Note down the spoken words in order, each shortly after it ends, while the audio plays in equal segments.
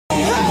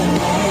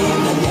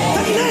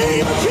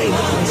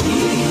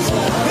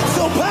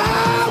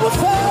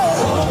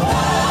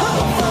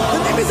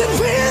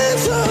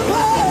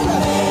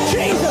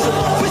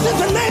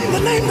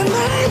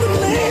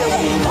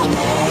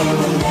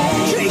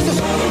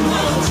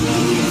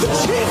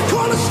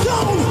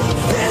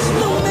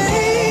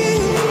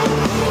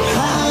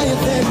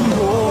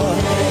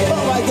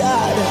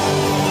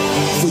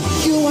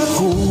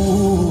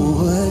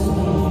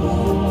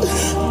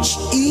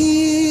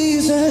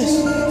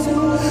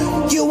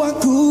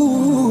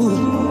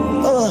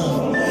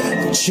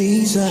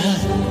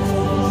Jesus.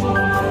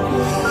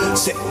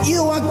 Say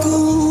you are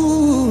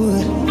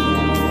good.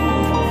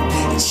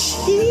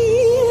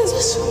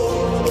 Jesus.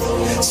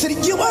 Say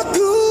you are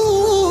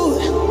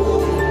good.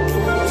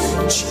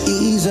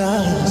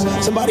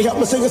 Jesus. Somebody help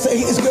me sing and say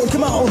he is good.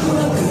 Come on.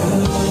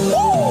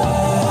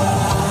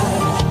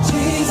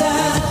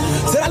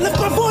 Jesus. Said I lift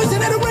my voice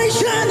in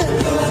adoration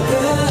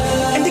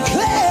and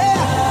declare,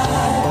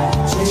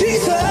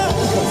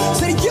 Jesus.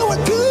 Say you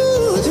are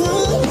good.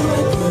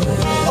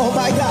 Oh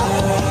my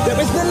God. There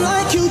is none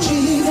like you,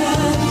 Jesus.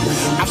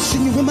 I've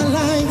seen you in my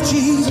life,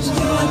 Jesus.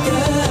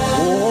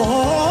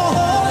 Oh,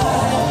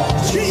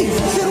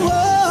 Jesus.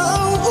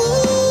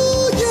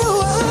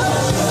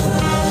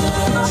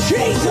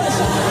 Jesus,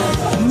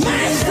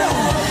 Master,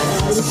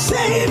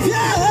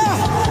 Savior,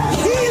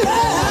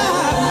 Healer,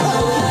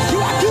 you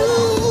are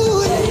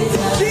good,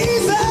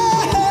 Jesus.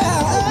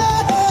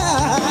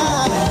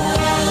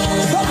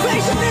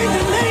 Salvation in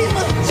your name,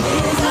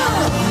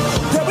 Jesus.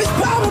 There is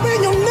power in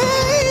your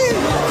name,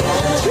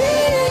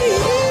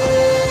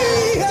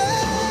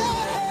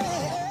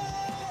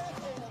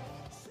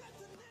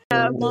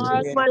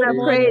 Man of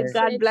praise,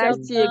 God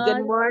bless you.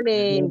 Good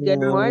morning. Good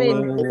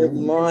morning. Good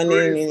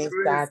morning,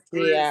 Minister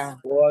Tia.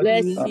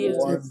 Bless you.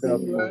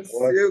 Wonderful.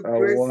 What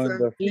a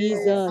wonderful.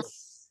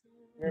 Jesus.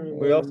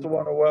 We also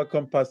want to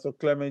welcome Pastor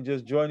Clement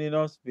just joining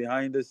us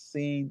behind the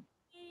scene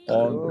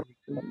on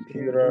the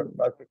computer.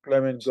 Pastor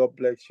Clement, God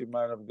bless you,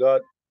 man of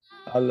God.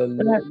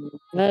 Hallelujah.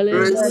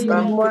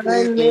 Good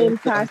morning,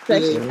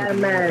 Pastor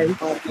Clement.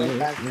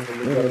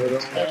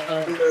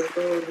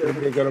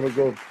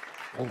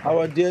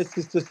 Our dear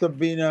sister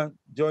Sabina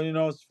joining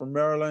us from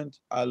Maryland.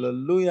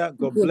 Hallelujah.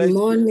 God Good bless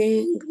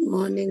morning. Good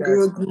morning.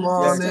 Good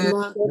morning.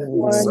 Good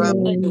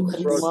morning.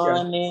 Good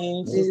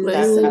morning,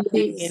 Sister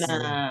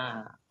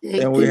Sabina.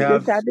 And we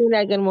have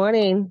Sabina, good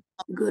morning.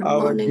 Good our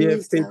morning, dear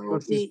Mr. faithful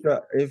Obi.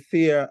 sister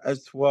Efia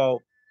as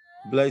well.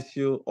 Bless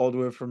you all the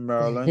way from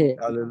Maryland.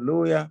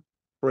 Hallelujah.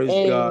 Praise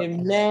God.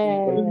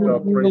 Amen. Praise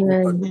God. Praise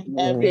God.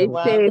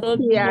 Everyone.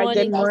 Good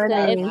morning, Good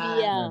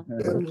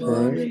Good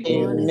morning,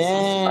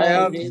 Amen. I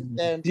have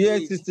Listen, dear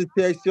please. sister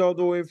Texas all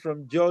the way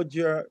from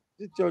Georgia.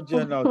 Is it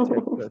Georgia now,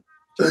 Texas?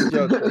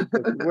 Georgia,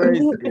 Texas. Where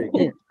is she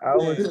again? I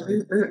always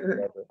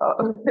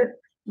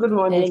Good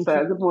morning, Thank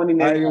sir. you. Good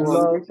morning, I everyone.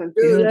 love. Grace and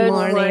peace. Good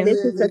morning,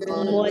 Sister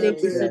Good morning,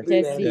 Sister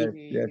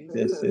Tessie.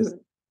 Yes.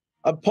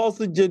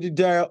 Apostle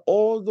Jedediah,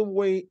 all the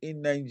way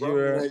in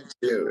Nigeria.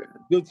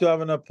 Good to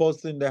have an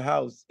apostle in the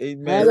house.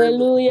 Amen.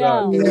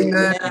 Hallelujah.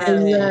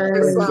 Amen.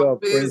 Praise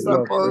God. Praise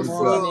God. Good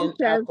morning,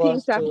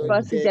 Peace, Apostle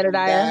Apostle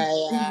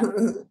Jedediah.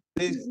 Jedediah.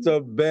 Sister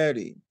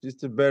Betty,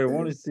 I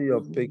want to see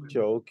your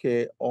picture,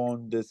 okay,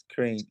 on the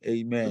screen.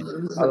 Amen.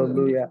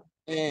 Hallelujah.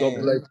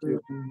 God bless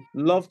you.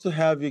 Love to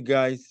have you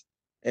guys.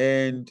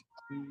 And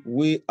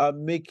we are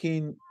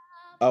making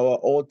our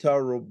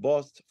altar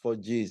robust for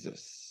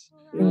Jesus.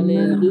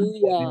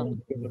 Hallelujah. We're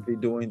going to be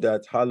doing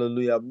that.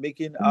 Hallelujah.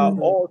 Making our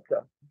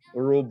altar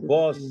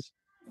robust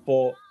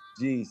for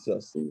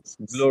Jesus.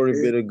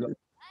 Glory be to God.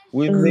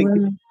 We're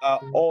making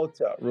our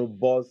altar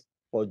robust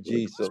for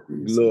Jesus.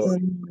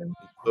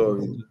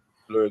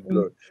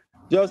 Glory.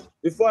 Just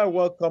before I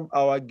welcome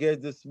our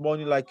guest this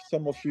morning, like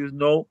some of you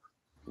know,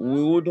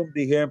 we wouldn't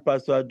be hearing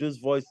Pastor Adu's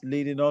voice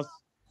leading us,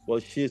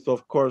 but she's,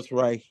 of course,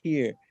 right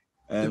here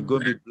and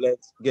going to be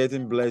blessed,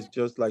 getting blessed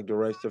just like the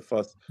rest of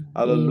us.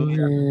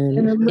 Hallelujah.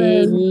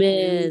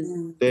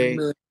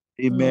 Amen.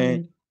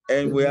 Amen.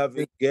 And we have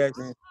a guest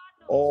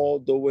all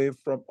the way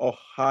from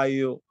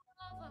Ohio.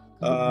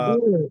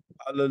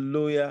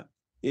 Hallelujah.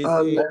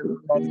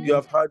 You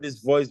have heard his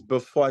voice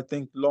before, I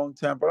think, long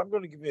time, but I'm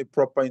going to give you a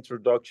proper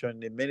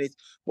introduction in a minute.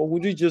 But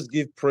would you just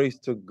give praise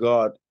to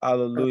God?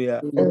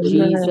 Hallelujah.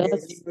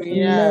 Jesus.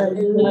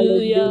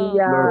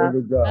 Hallelujah. Glory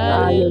to God.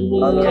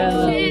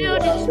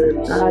 Hallelujah.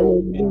 Spirit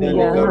of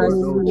God.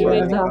 Hallelujah. Oh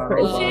God, we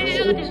praise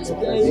you.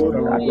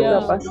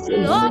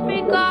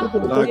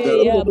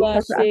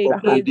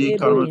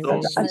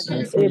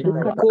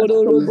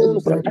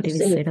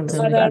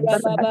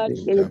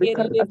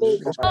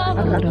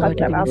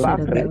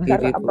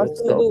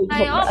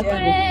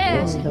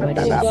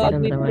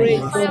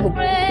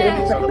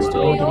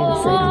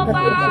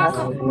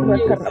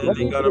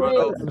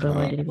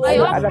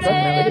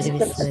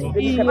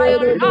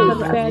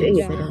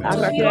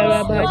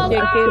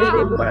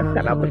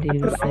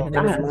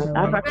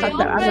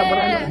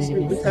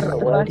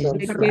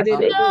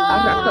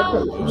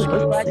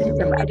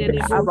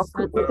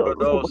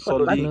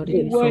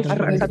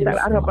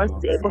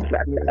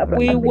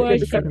 We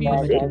worship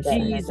you,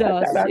 Jesus.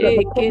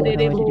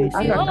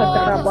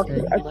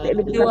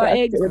 You are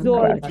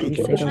exalted.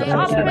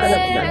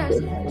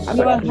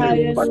 You are high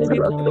and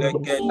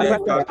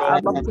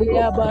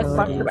lifted.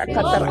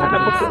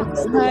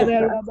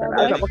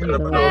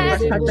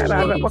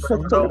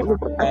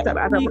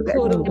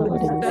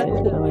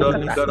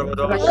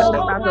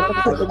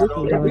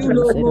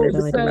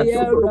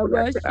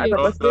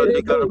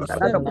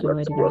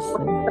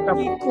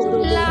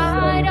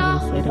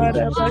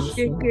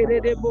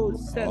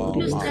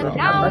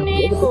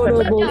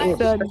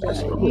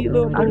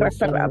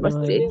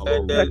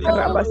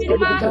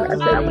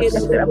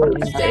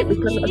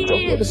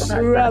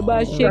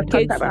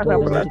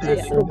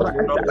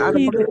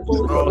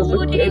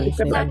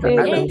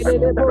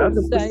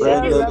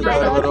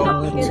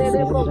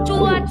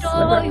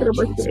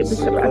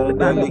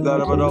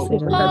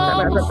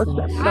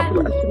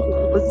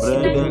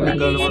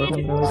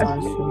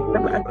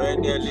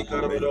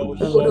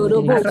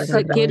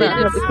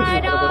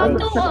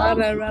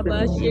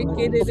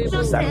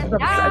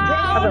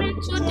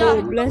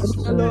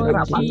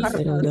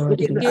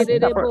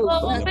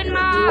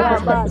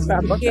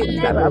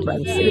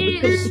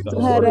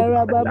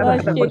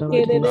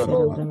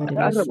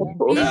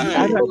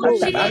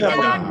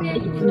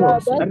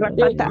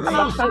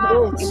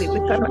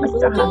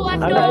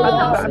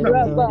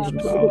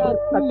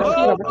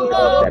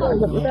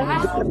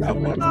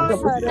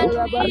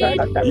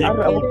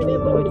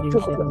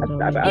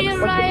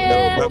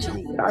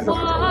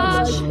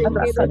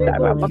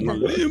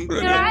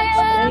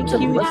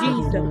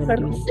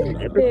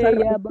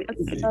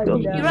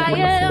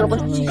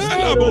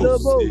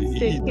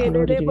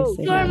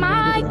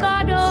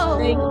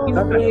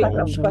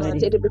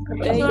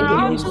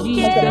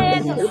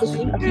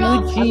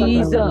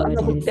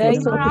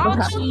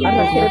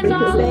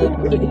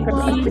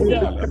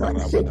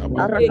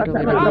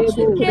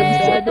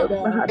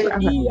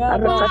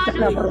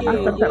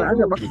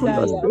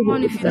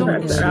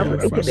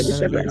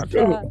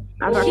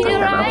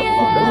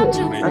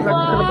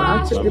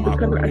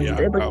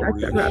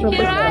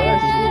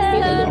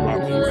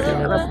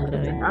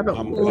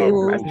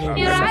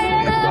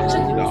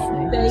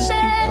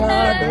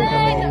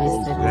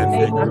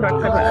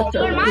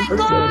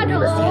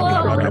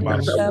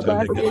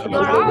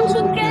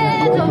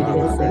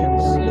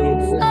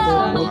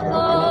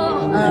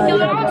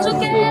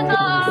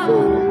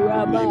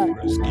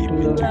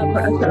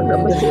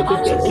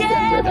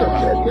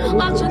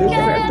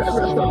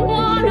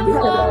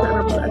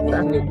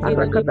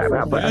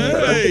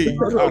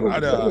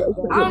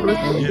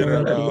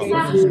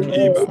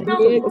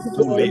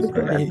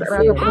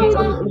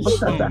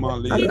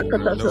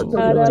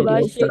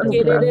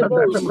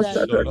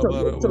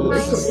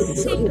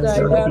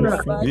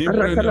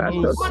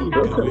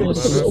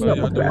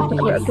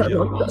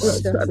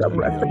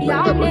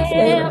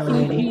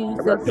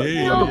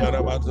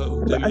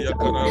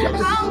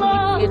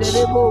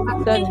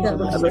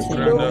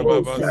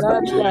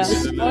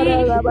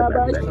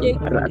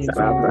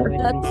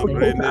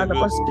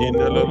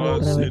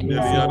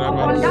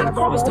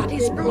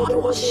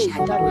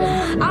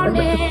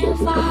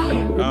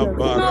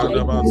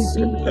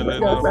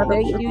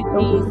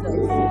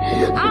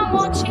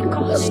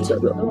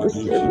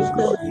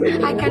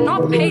 I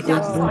cannot pay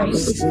that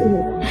price.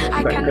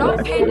 I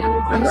cannot pay that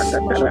price.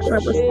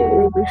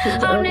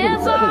 I'll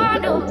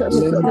never know.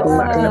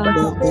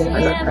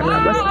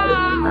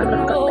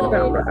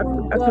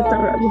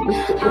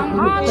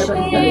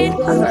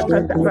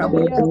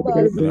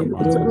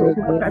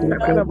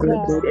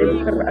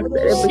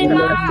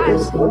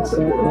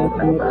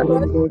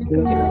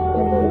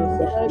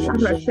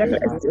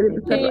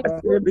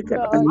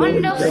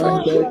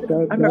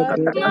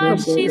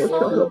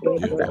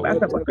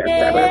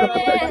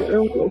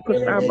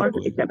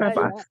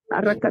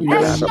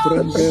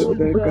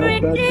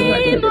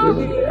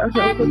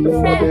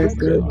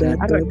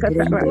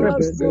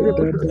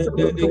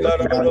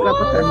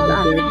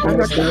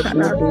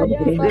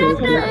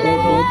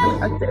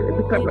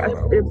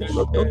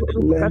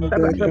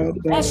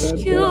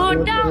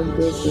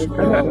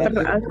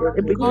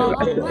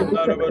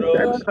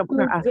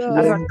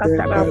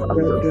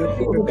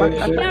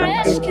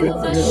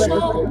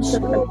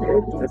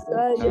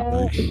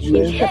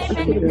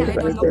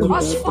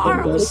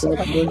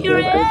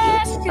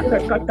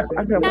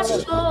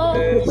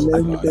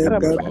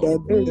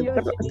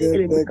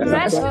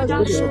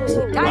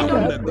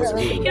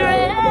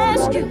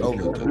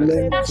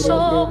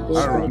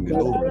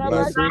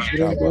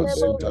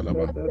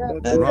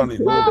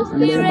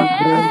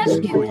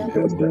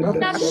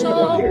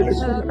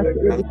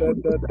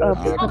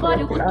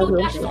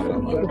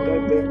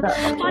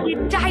 But he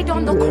died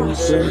on the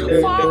cross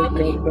for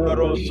me.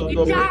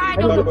 He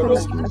died on the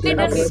cross.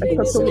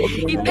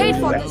 He paid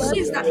for the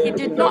sins that he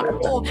did not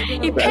owe.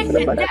 He paid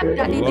the debt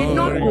that he did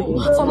not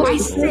owe. for my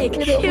sake.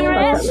 He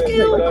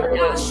rescued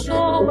our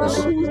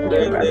souls.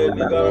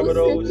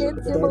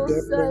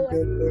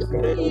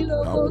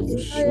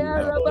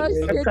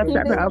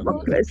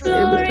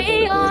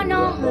 Glory,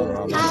 honor,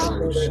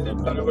 power,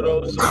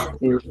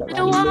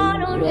 the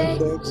one who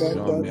reigns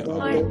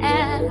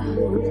forever.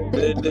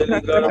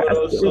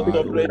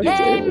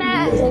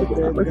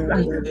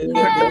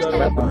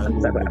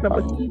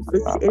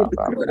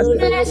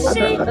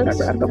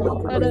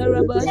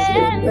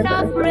 Blessings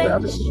and praise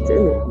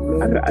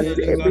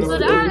to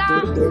the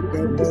Lamb.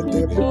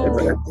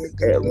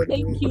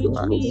 Thank you,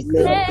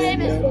 Jesus.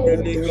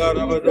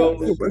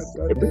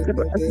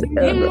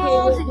 In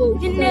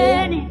Moses, in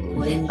any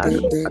way,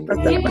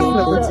 in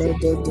Moses,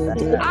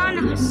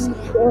 Anasi,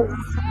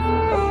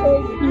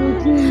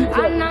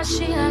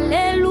 Anasi,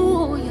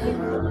 hallelujah.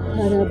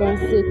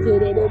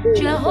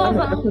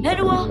 Jehovah,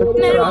 Medwo,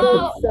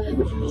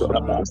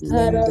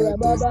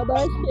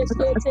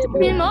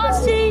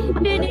 Minosi,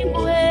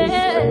 Binibwe,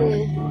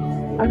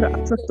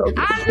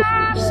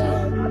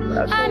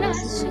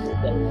 Anasi,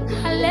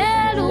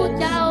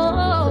 hallelujah,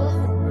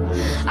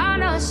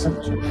 Anasi,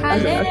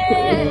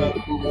 hallelujah.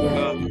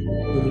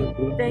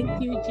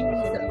 Thank you,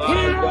 Jesus.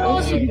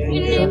 Minosi,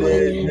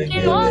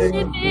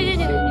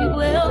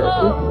 Binibwe,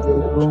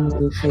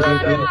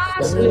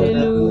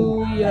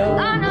 Hallelujah.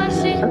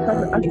 Anasi,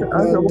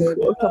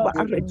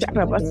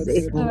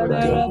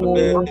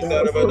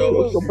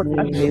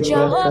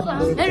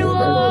 Jehovah,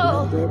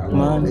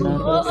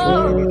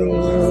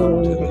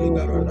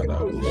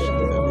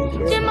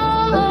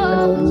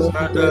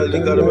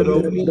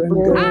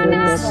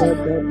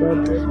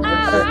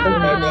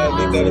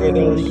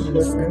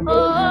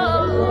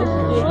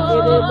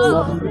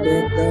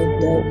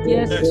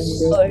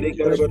 Yes, Lord.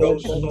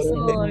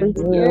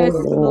 Yes,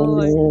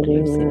 Lord.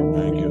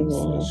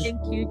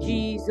 Thank you,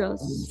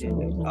 Jesus.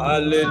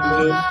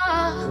 Hallelujah.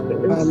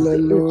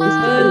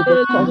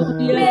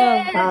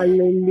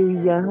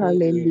 Hallelujah.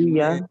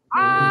 Hallelujah.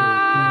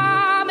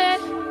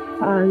 Amen.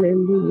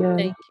 Hallelujah.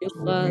 Thank you,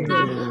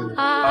 Father.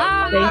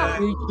 Thank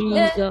you,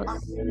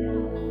 Jesus.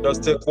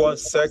 Just take 1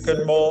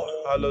 second more.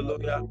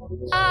 Hallelujah.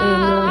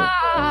 Amen.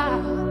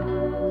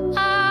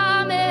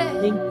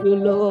 Amen. Thank you,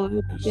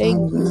 Lord.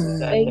 Thank you.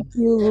 Thank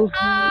you.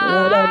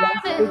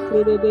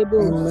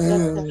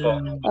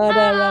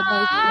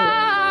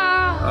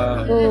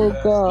 Oh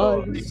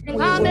God, we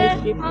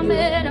worship you.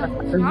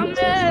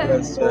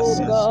 Oh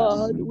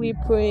God, we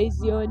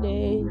praise your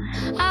name.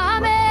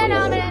 Amen.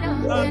 Amen.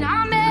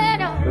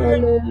 Amen.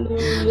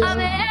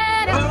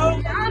 Amen. Hallelujah.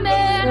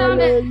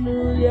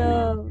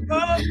 Hallelujah.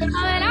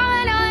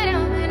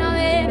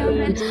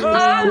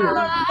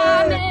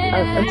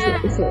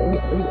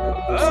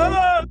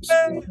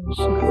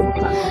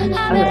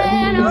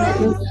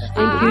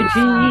 Thank you,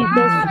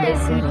 Jesus.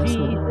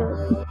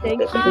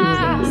 Thank you,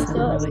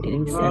 Jesus.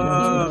 Thank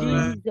you,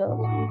 Jesus.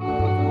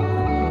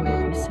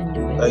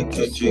 Thank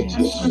you,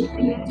 Jesus.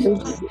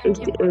 Thank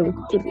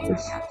you,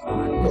 Jesus.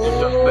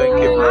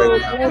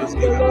 Oh, bless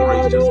the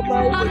Lord, oh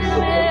my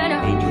soul.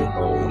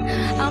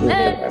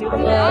 Thank you,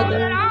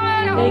 Father.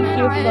 Thank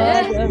you,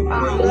 Father.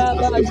 Rabba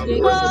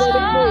shekerebo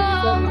sanda,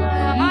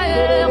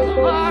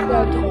 ikerebo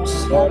sanda,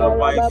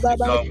 arababa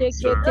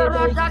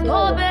sheketebe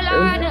saya.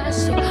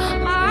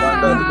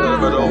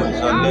 Ikerebo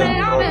sanda,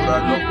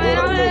 ikerebo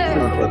sanda,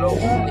 shekerebo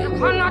saya,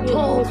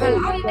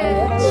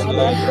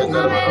 rabba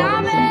shekete,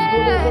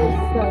 ikerebo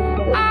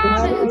sanda,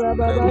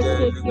 arababa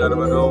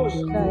shekerebo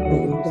saya.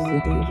 Thank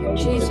you, Jesus.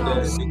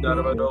 Jesus.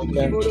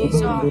 Ikerebo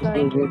Jesus.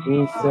 Thank sanda. you,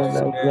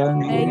 Jesus.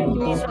 Thank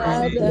you,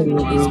 Father.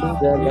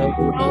 Jesus.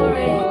 Oh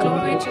Glory, God.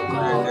 glory to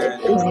God.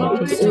 Thank Glory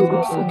you, to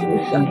God.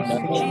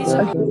 Jesus.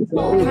 Jesus.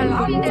 Oh,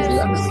 Pelande.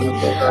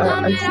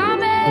 Amen,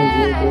 Thank amen.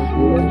 you,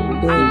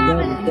 Jesus. Amen.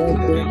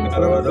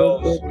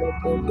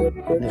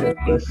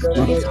 Thank you,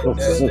 Jesus.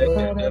 Jesus.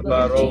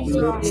 Thank you,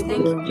 Jesus.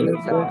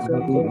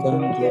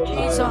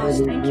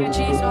 Jesus. Thank you,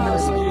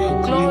 Jesus.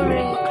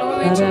 Glory,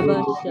 glory to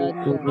God.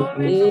 Arabashanda.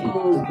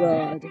 Oh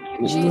God.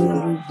 Jesus.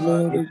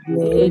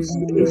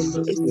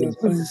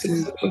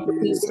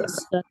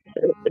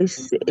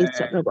 It's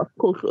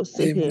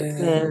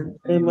Amen.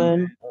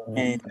 Amen.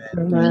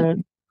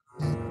 Amen.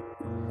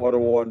 What a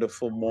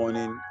wonderful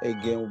morning.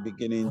 Again, we're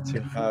beginning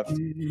to have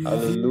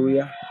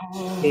hallelujah.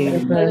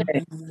 Amen.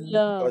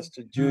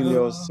 Pastor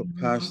Julius,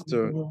 a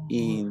pastor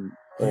in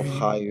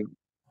Ohio.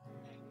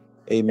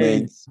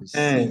 Amen.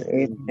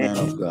 Seasoned man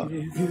of God.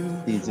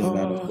 Seasoned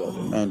man of God.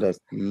 A man that's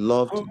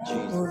loved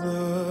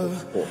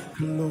Jesus.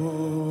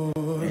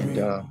 And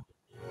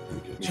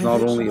he's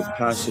not only a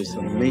pastor, he's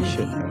a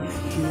missionary.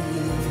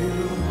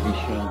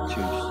 Mission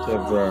to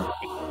several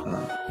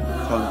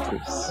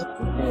countries.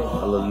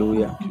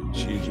 Hallelujah.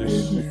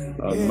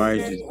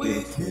 Married his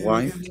beautiful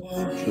wife,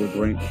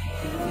 children.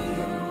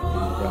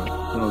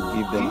 I'm going to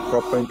give them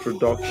proper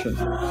introduction.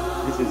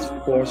 This is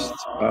first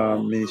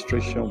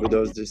ministration with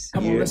us this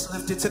year. Let's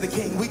lift it to the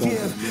King. We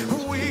give.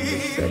 The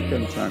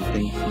second time, I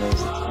think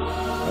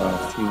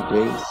next few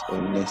days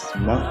or next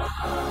month.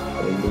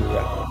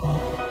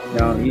 Hallelujah.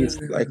 Now he's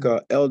like an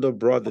elder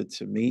brother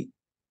to me.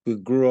 we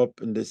grew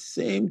up in the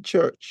same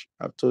church.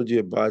 I've told you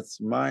about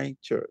my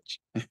church,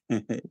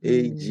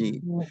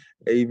 AG.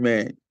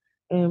 Amen.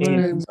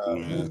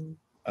 Amen.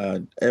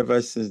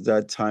 Ever since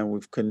that time,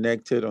 we've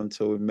connected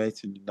until we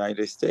met in the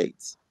United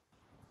States.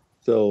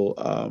 So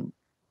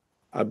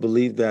I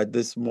believe that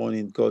this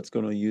morning God's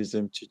going to use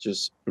them to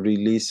just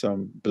release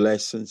some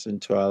blessings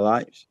into our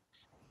lives.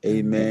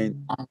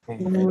 Amen.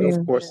 And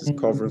of course, it's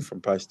covering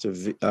from Pastor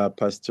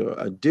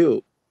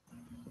Adil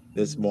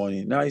this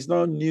morning. Now, it's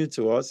not new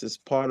to us. It's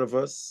part of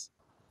us.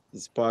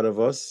 It's part of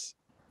us.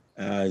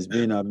 It's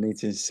been in our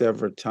meeting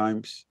several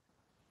times.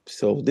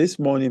 So this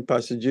morning,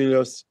 Pastor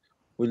Julius,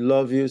 we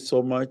love you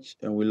so much,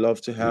 and we love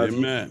to have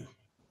you.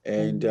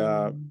 And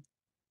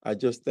I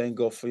just thank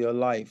God for your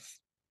life.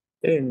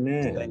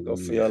 Amen. Thank God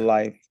for your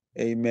life.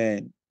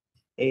 Amen.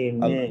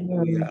 Amen.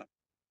 Hallelujah.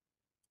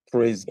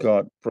 Praise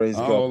God. Praise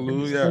God.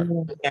 Hallelujah.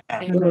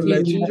 I'm going to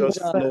let you just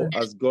flow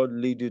as God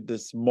lead you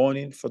this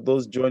morning. For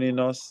those joining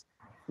us,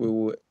 we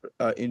will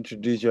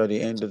introduce you at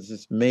the end of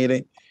this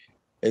meeting.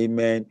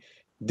 Amen.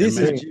 This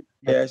is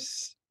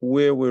GPS,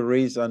 where we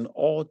raise an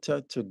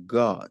altar to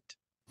God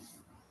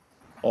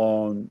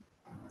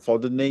for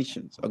the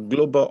nations, a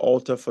global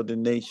altar for the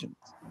nations.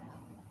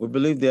 We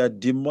believe there are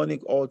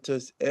demonic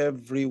altars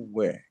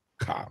everywhere.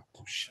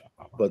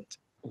 But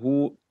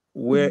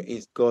where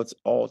is God's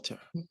altar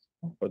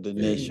for the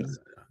nations?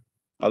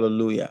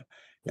 Hallelujah.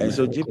 And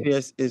so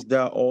GPS is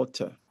that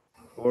altar.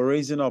 We're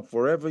raising up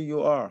wherever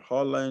you are,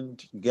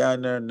 Holland,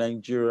 Ghana,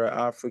 Nigeria,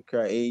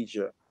 Africa,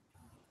 Asia.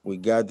 We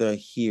gather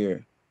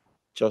here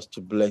just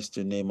to bless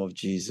the name of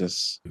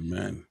Jesus.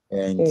 Amen.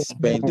 And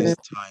spend this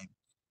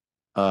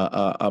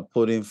time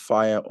putting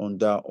fire on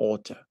that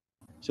altar,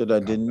 so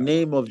that the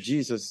name of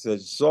Jesus is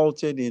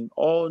exalted in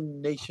all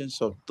nations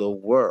of the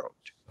world.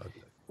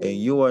 And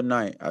you and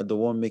I are the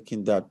one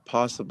making that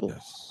possible.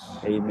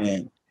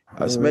 Amen.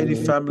 As many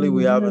family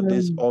we have on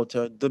this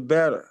altar, the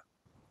better.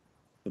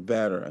 The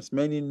better. As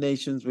many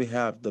nations we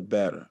have, the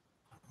better.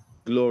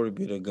 Glory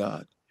be to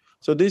God.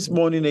 So this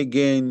morning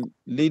again,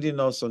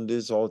 leading us on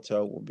this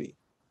altar will be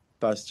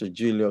Pastor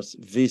Julius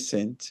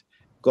Vincent.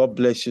 God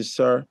bless you,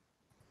 sir.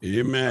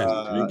 Amen.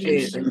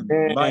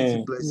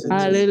 Mighty blessings.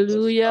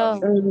 Hallelujah.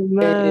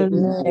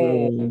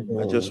 Amen.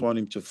 I just want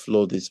him to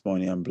flow this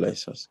morning and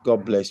bless us.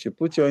 God bless you.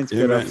 Put your hands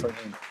together for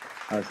him.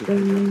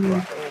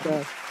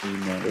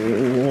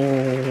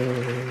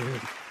 Amen.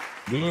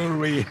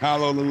 Glory,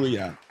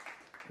 hallelujah.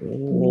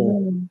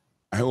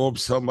 I hope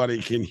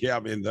somebody can hear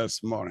me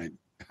this morning.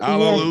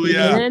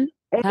 Hallelujah.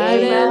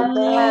 Amen.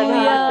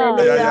 Hallelujah.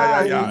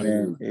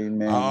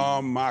 Amen.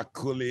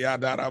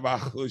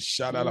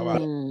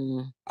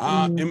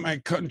 In my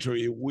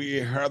country, we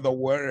heard the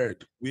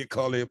word, we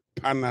call it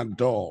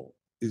Panadol.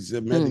 It's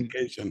a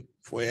medication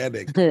for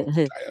headache.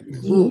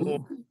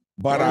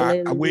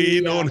 But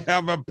we don't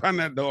have a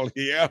Panadol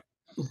here.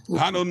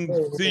 I don't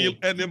see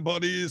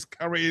anybody is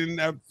carrying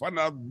a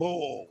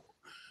Panadol.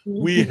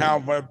 We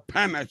have a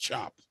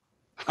Panachop.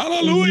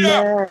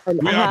 Hallelujah.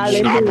 We have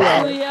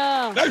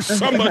Chopper. Let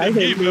somebody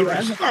give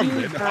her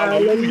something.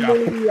 Hallelujah.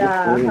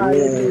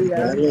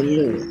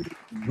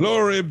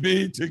 Glory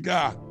be to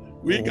God.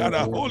 We got a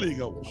Holy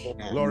Ghost.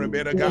 Glory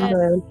be to God.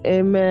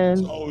 Amen.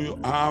 So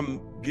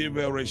give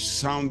a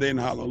resounding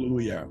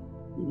hallelujah.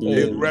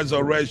 A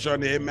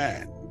resurrection,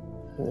 amen.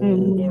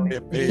 Glory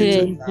be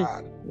to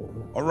God.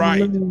 All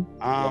right.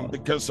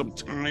 Because of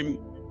time,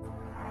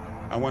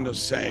 I want to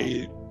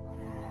say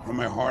from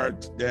my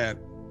heart that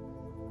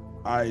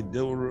I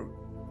do,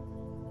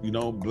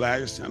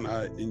 bless and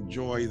I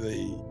enjoy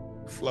the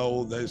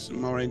flow this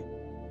morning,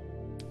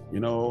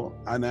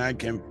 and I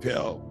can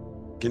tell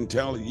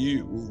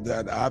you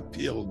that I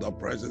feel the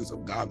presence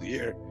of God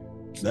here.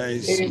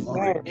 This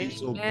morning is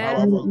so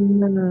powerful.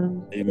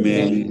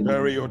 Amen.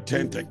 Very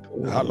authentic.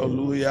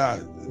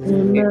 Hallelujah.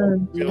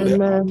 Amen. Feel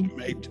the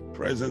ultimate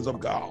presence of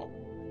God.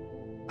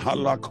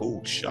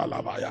 Halako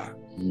shalabaya.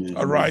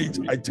 All right.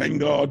 I thank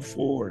God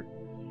for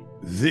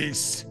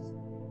this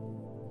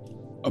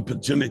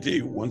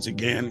opportunity once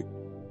again.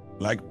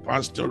 Like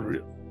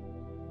Pastor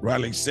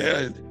Riley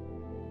said,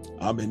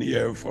 I've been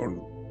here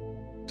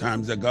for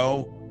times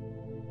ago.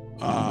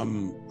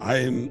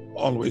 I'm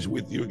always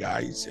with you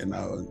guys, and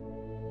I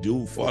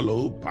do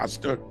follow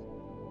Pastor.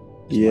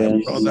 He's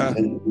my brother,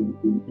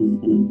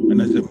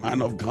 and as a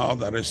man of God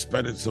that I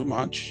respected so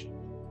much.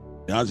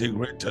 He has a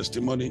great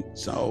testimony,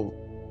 so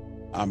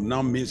I'm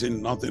not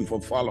missing nothing for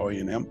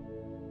following him.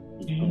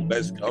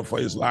 Bless God for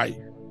his life.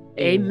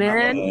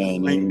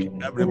 Amen.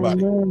 Thank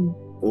everybody.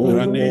 There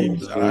are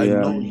names that I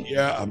know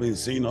here, I've been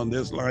seeing on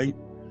this line.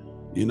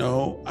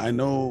 I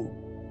know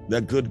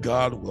that good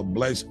God will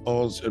bless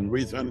us and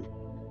return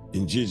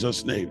in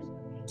Jesus' name.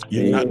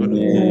 You're not going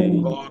to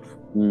thank God,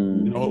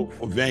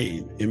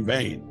 in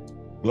vain.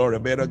 Glory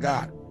be to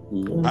God.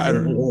 I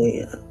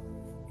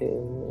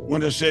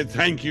want to say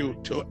thank you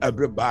to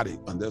everybody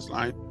on this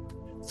line.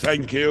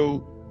 Thank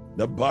you,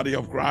 the body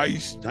of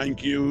Christ.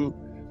 Thank you,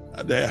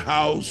 the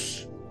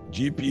house,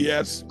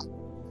 GPS.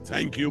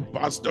 Thank you,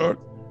 Pastor.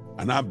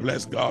 And I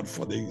bless God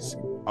for this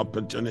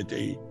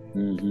opportunity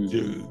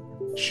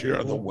to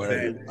share the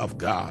word of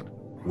God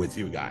with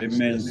you guys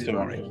Amen, this sir.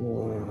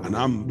 morning. And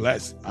I'm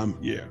blessed.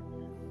 I'm here.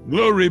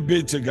 Glory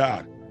be to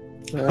God.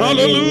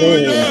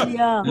 Hallelujah.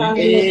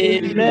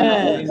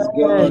 Hallelujah.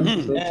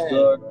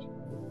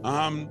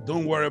 Amen.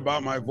 Don't worry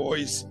about my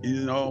voice,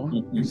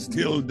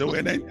 still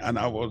doing it. And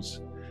I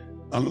was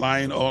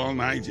online all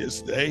night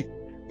yesterday.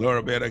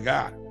 Glory be to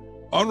God.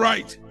 All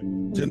right.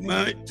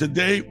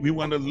 Today we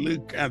want to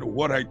look at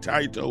what I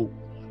title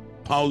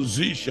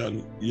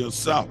Position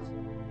Yourself.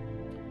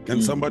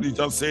 Can somebody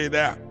just say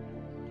that?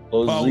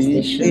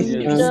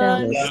 Position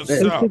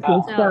yourself.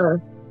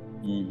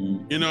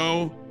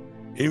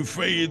 In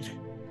faith,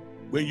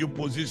 when you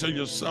position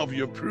yourself,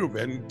 you're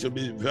proven to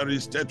be very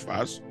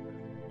steadfast.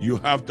 You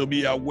have to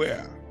be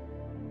aware.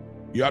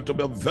 You have to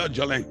be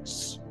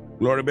vigilant.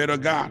 Glory be to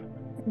God.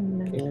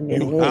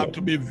 You have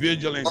to be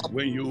vigilant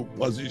when you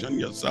position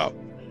yourself.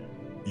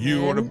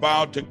 You are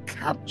about to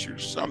capture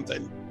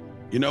something,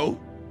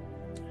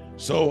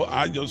 So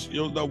I just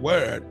use the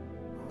word,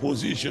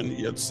 position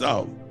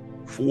yourself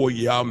for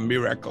your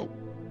miracle.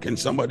 Can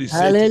somebody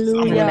say to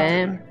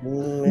somebody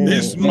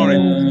this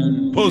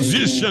morning,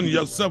 position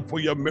yourself for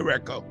your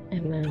miracle.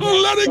 Don't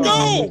let it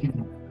go.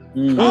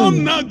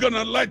 I'm not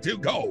gonna let you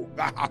go.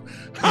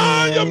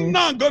 I am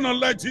not gonna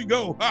let you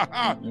go.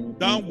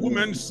 That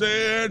woman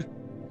said,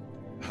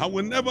 I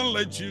will never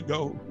let you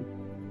go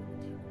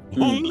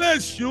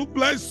unless you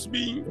bless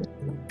me.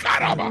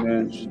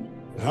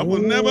 I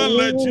will never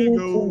let you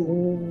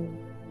go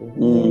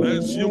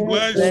unless you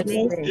bless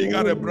me. He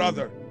got a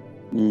brother.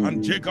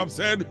 And Jacob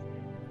said,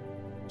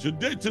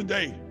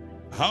 today,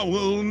 I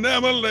will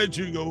never let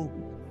you go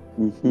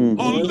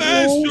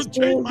unless you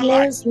change my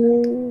life.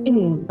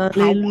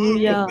 I will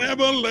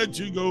never let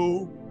you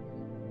go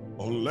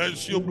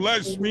unless you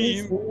bless me.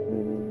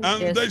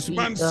 And this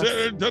man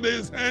said to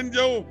this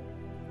angel,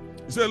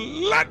 he said,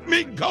 let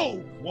me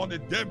go for the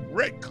day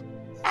break.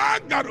 I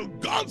gotta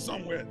go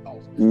somewhere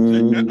else.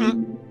 You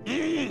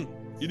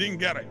didn't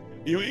get it.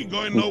 You ain't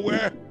going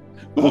nowhere.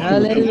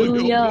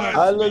 Hallelujah.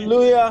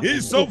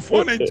 He's so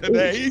funny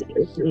today.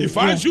 If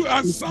I should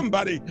ask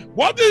somebody,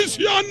 what is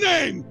your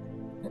name?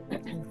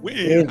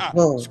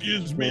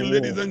 Excuse me,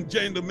 ladies and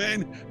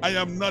gentlemen, I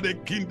am not a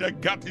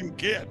kindergarten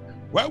kid.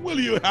 Why will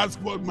you ask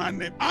what my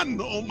name? I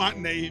know my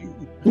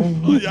name.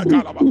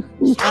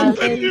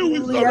 Something new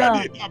is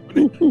already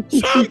happening.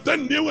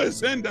 Something new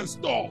is in the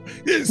store.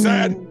 He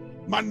said,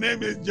 my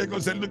name is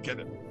Jacob. Said, look at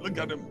him. Look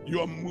at him. You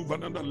are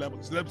moving on another level.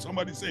 Let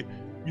somebody say,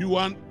 you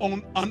are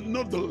on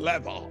another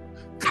level.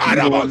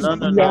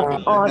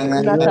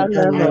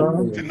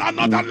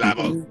 Another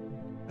level.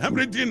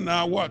 Everything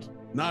now what?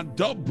 Now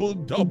double.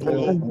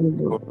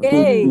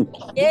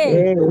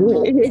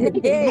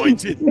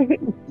 Anointed.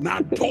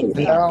 Now double.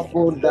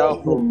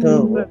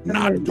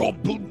 Now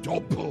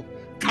double.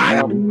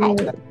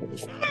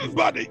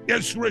 Somebody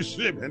is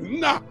receiving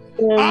now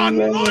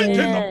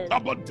anointing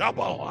of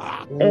double.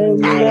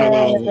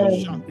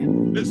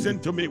 Listen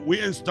to me. We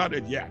ain't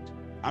started yet.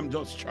 I'm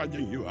just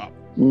charging you up.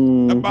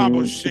 The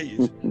Bible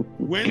says,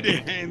 when the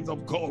hands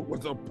of God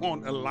was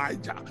upon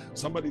Elijah,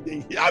 somebody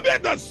didn't hear me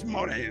this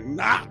morning.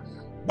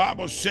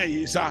 Bible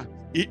says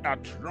he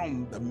had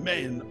thrown the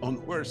men on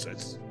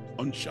horses,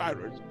 on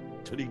chariots,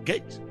 to the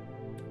gate.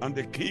 And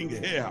the king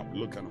Ahab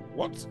looking,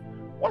 what's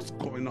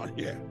going on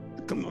here?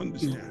 I can't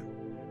understand.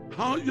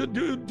 How you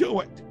do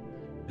it?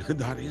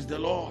 That is the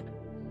Lord.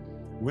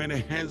 When the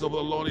hands of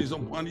the Lord is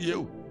upon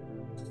you,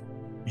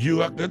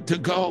 you are good to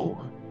go.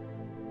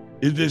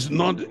 It is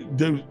not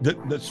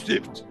the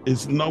swift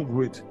is not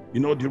with,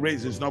 the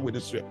race is not with the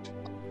swift.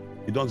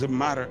 It doesn't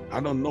matter. I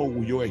don't know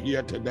who you are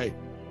here today.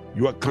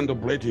 You are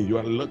contemplating, you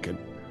are looking.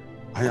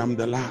 I am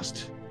the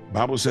last.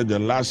 Bible said the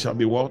last shall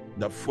be what?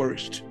 The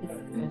first.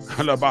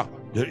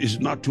 There is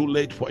not too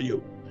late for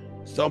you.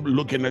 Stop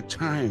looking at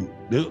time.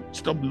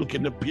 Stop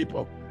looking at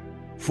people.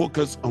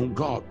 Focus on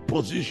God.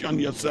 Position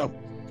yourself.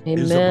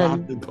 It's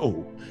about to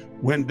go.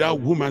 When that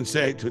woman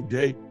said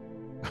today,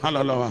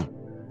 hallelujah,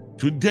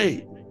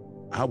 today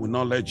I will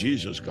not let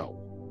Jesus go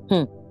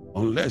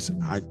unless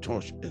I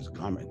touch his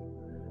garment.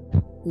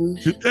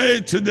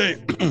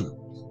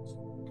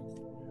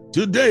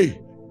 Today,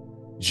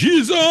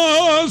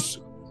 Jesus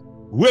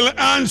will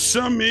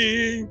answer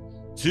me.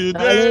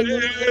 Today,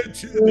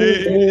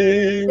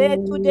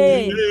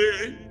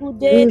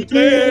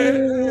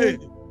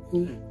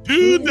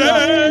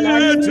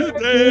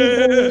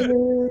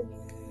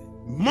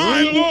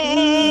 my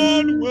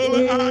Lord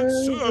will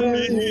answer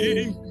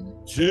me.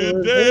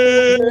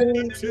 Today,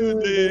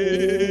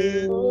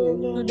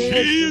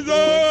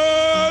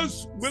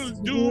 Jesus will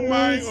do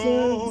my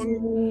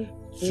own.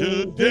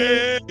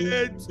 Today.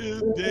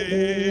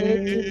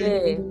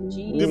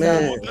 The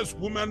more this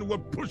woman were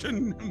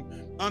pushing him,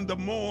 and the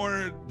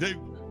more the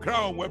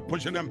crowd were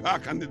pushing them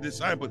back, and the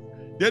disciples,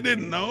 they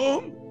didn't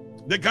know.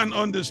 They can't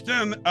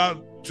understand our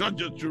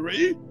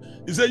trajectory.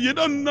 He said, you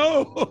don't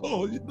know.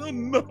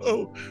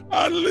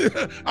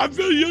 I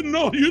feel you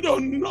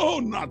don't know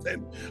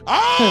nothing.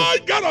 I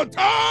got a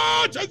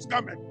touch. It's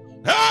coming.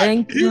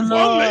 Hey, if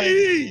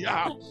only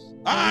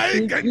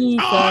I can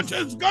touch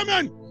his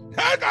garment.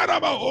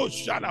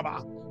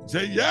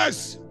 Say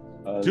yes.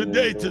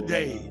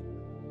 Today,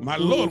 my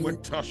Lord will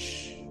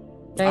touch.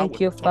 Thank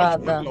you,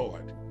 Father. My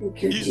Lord.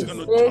 He's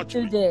going to touch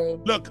today.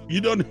 Look,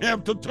 you don't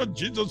have to touch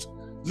Jesus,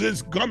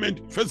 this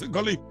garment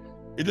physically.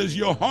 It is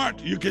your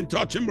heart. You can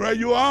touch him where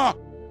you are.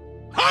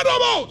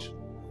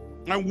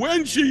 And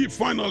when she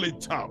finally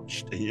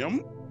touched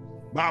him,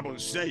 Bible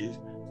says,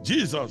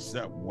 Jesus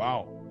said,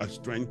 wow, a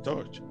strange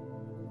touch,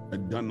 a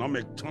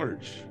dynamic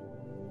touch.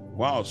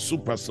 Wow,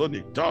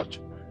 supersonic touch.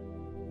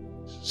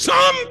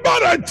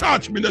 Somebody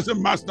touch me. They say,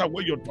 Master,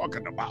 what you're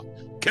talking about?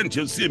 Can't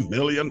you see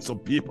millions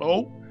of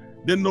people?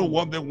 They know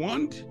what they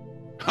want.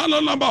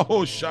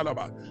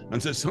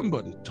 And say,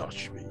 somebody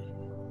touch me.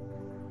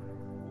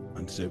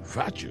 And say,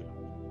 virtue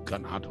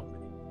come out of me.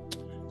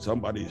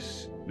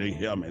 Somebody's, they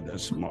hear me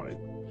this morning.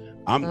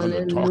 I'm going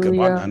to talk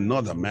about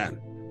another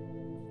man.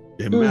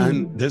 A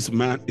man, this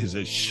man is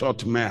a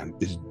short man,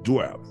 is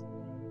dwarf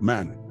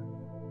man.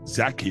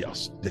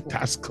 Zacchaeus, the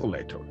tax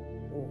collector.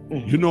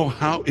 You know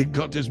how he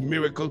got his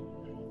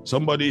miracle?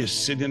 Somebody is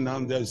sitting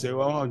down there and say,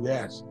 oh,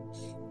 yes.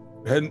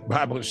 And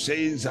Bible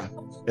says,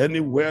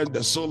 anywhere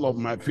the sole of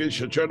my feet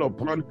shall tread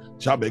upon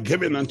shall be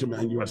given unto me,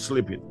 and you are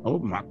sleeping. Oh,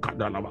 my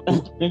God.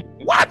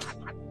 What?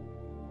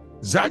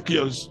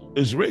 Zacchaeus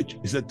is rich.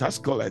 He's a tax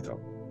collector.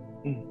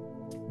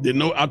 They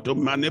know how to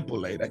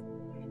manipulate it,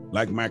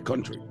 like my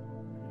country.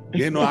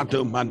 They know how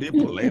to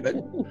manipulate it.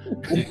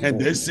 And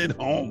they sit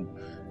home,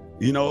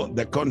 you know,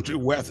 the country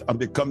wealth and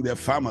become their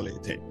family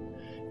thing.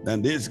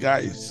 Then these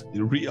guys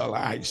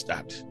realize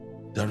that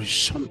there is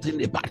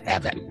something about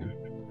heaven.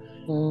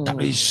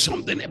 There is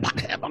something about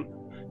heaven.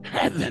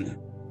 Heaven.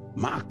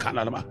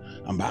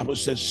 And Bible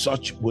says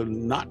such will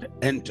not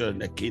enter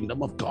the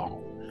kingdom of God.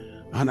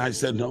 And I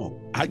said, no,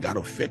 I got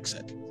to fix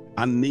it.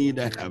 I need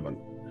a heaven.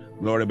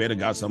 Glory be to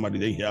God. Somebody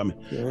didn't hear me.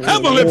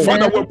 Heavenly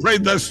Father, we pray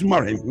this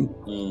morning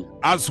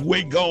as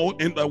we go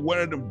in the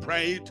word and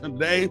pray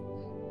today.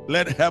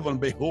 Let heaven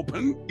be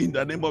open in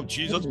the name of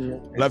Jesus.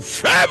 Let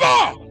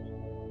favor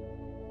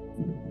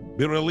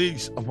be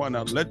released upon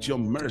us. Let your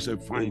mercy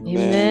find us.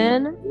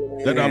 Amen.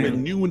 Let there be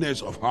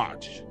newness of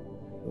heart.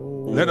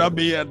 Let there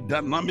be a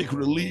dynamic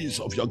release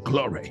of your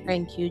glory.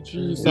 Thank you,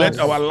 Jesus. Let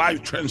our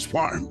life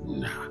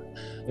transform.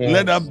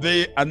 Let there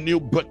be a new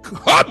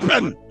book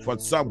open for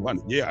someone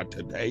here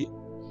today.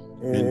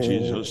 In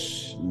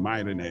Jesus'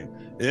 mighty name.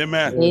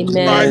 Amen.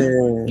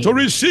 Amen. To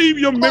receive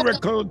your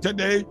miracle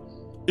today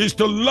is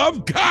to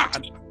love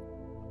God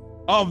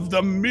of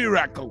the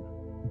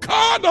miracle.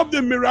 God of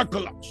the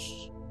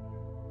miraculous.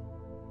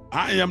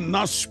 I am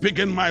not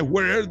speaking my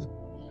word.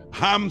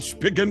 I'm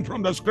speaking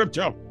from the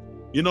scripture.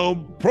 You know,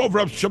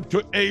 Proverbs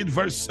chapter 8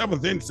 verse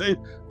 17 says,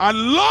 I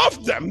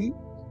love them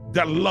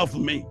that love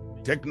me.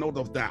 Take note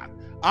of that.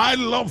 I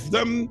love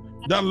them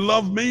that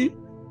love me,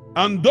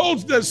 and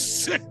those that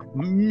seek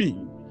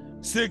me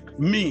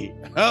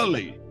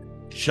early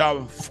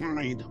shall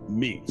find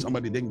me.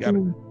 Somebody didn't get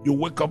it. You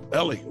wake up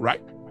early,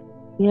 right?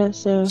 Yes,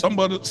 sir. Some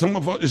of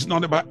us, it's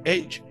not about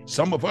age.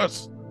 Some of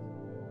us,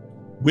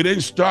 we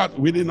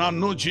did not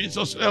know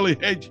Jesus early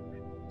age.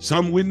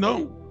 Some we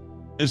know.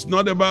 It's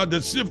not about the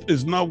shift,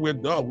 it's not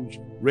with those.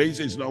 Race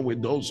is not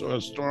with those who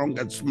are strong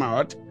and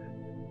smart.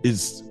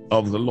 It's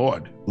of the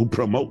Lord who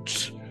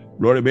promotes.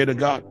 Glory be to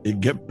God. It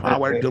gives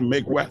power to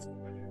make wealth.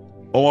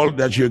 All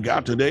that you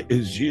got today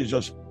is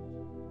Jesus.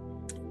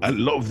 I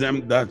love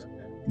them that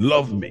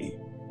love me,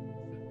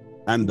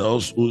 and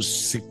those who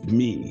seek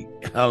me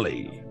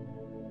early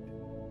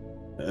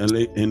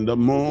in the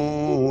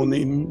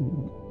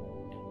morning,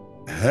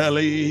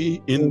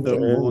 early in the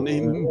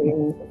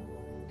morning,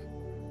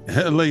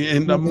 early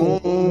in the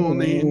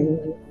morning.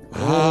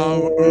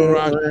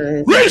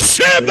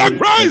 Receive the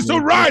Christ to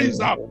rise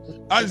up.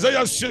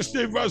 Isaiah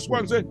 60 verse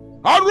 1 says,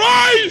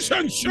 arise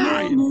and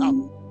shine,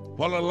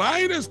 for the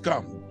light is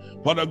come,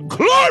 for the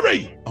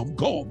glory of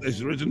God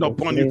is risen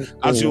upon you.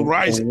 As you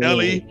rise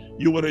early,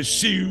 you will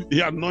receive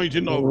the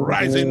anointing of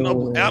rising up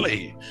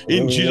early.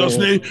 In Jesus'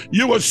 name,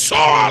 you will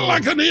soar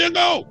like an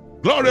eagle.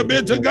 Glory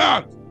be to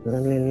God.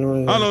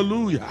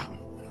 Hallelujah.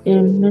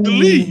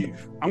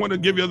 Believe. I'm going to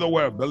give you the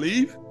word.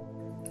 Believe,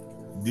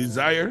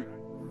 desire,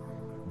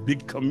 be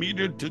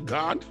committed to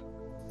God,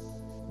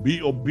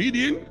 be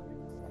obedient,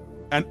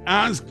 and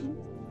ask,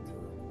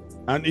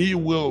 and he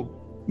will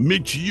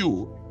meet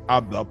you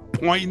at the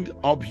point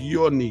of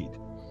your need.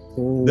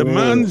 The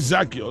man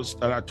Zacchaeus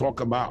that I talk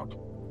about,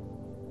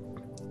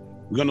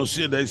 we're going to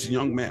see this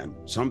young man.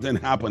 Something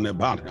happened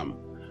about him.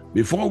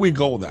 Before we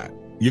go there,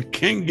 you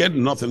can't get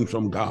nothing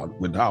from God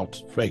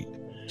without faith.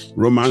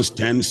 Romans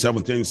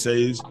 10:17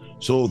 says,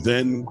 so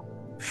then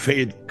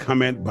faith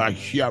cometh by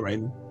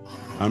hearing,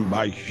 and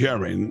by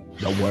hearing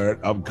the word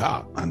of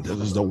God. And this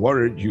is the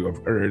word you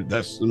have heard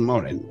this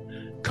morning.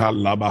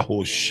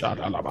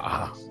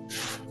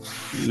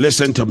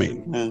 Listen to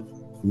me.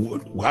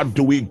 How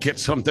do we get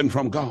something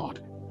from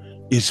God?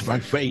 It's by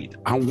faith.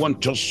 I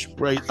want to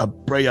pray a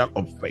prayer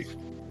of faith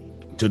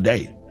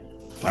today.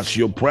 As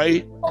you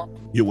pray,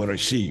 you will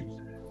receive.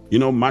 You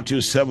know,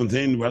 Matthew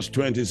 17, verse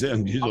 20 says,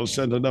 and Jesus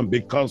said to them,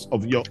 because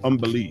of your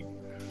unbelief.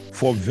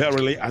 For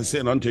verily I say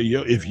unto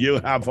you, if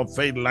you have a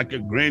faith like a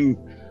grain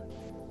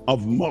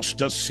of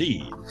mustard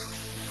seed,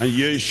 and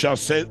you shall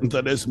say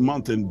unto this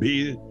mountain,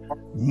 be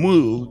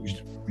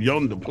moved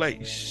yonder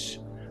place,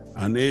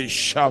 and it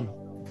shall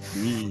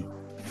be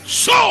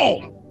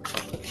so.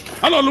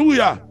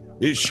 Hallelujah.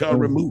 It shall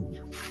remove,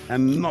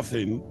 and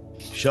nothing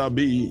shall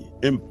be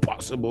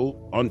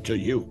impossible unto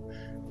you.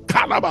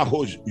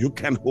 Kalabahos, you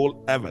can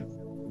hold heaven.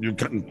 You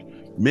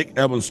can make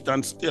heaven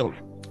stand still.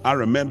 I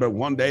remember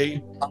one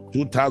day,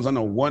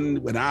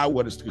 2001, when I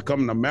was to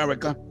come to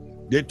America,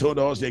 they told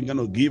us they're going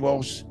to give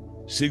us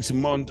 6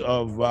 months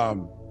of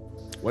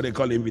what they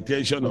call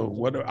invitation or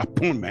whatever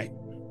appointment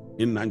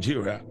in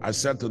Nigeria. I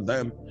said to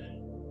them,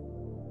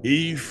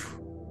 if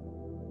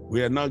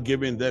we are not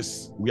giving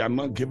this, we are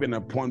not giving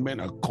an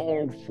appointment, a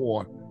call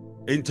for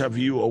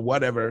interview or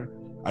whatever,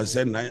 I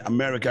said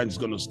America is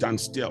going to stand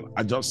still.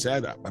 I just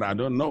said that, but I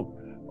don't know.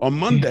 On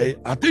Monday,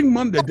 I think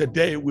Monday, the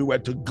day we were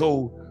to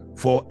go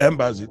for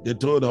embassy, they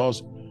told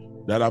us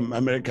that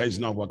America is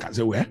not working. I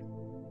said, where?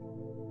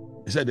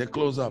 They said they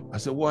closed up. I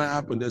said, what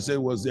happened? They said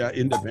it was their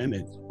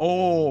independence.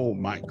 Oh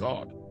my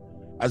God.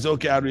 I said,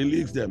 okay, I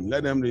released them.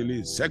 Let them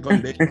release.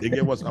 Second day, they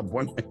gave us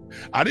appointment.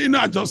 I didn't know,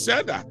 I just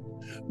said that.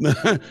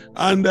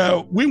 And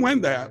we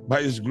went there.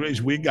 By His grace,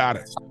 we got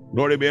it.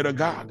 Glory be to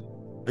God.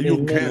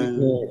 You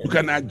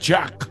can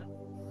hijack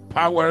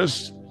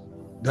powers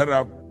that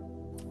are,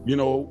 you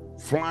know,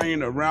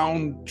 flying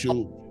around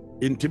to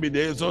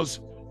intimidate us,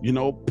 you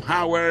know,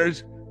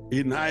 powers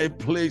in high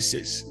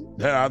places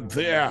that are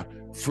there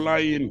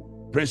flying.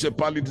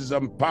 Principalities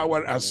and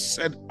power are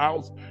set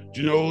out,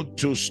 you know,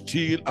 to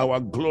steal our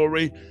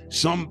glory.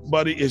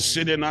 Somebody is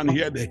sitting on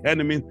here, the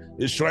enemy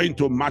is trying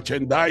to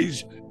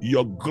merchandise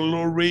your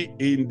glory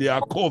in their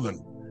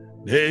coven.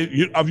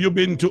 Have you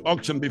been to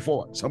auction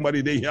before?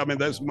 Somebody didn't hear me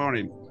this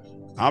morning.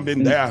 I've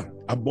been there.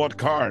 I bought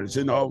cars,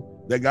 you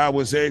know. The guy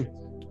would say,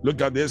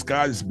 look at this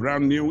car, it's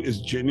brand new,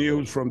 it's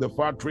genuine from the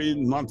factory,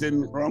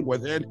 nothing wrong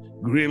with it,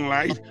 green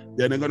light.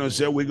 Then they're going to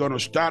say, we're going to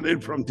start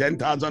it from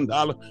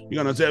 $10,000.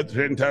 You're going to say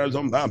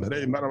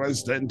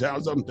 $10,000,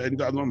 10,000,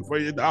 10,000 for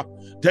you,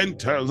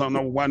 10,000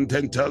 of one,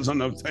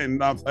 10,000 of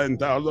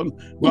 10,000,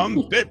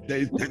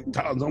 150,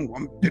 10,000,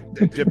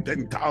 150,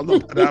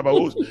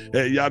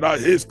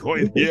 15,000. He's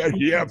going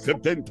here,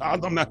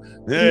 15,000.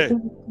 Hey,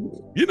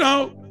 you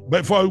know,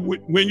 but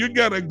when you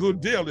get a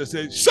good deal, they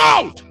say,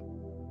 shout!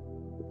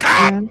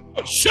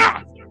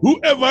 Shout!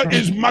 Whoever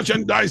is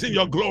merchandising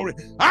your glory,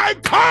 I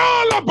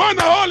call upon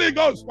the Holy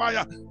Ghost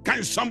fire.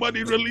 Can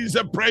somebody release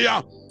a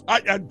prayer?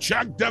 I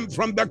eject them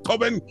from the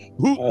coven.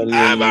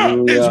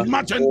 Whoever is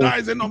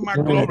merchandising on my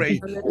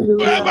glory,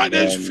 whoever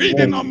is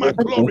feeding on my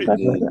glory,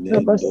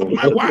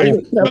 my wife,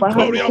 the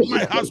glory of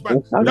my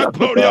husband, the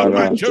glory of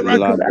my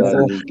children, I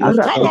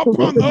call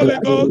upon the Holy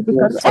Ghost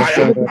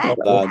fire.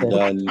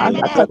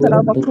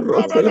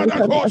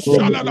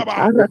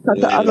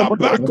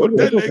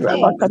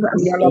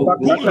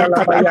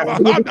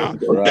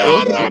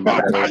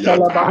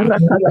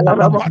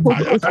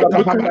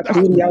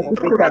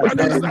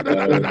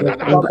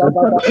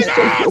 Isaiah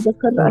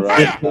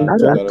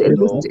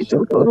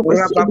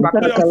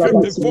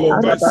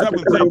 54 verse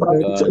 17.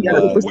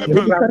 No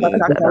weapon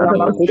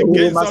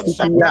against us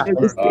shall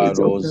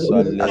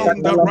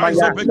the rise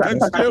up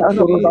against you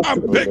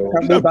and pick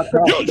them.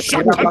 You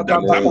shall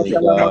condemn them.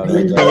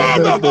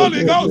 The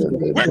Holy Ghost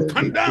will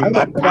condemn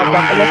the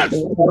powers.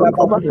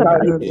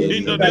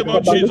 In the name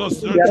of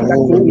Jesus.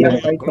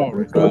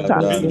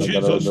 In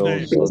Jesus'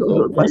 name.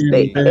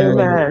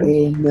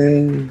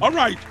 Amen. All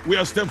right, we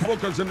are still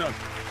focusing on.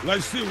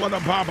 Let's see what the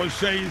Bible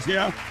says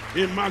here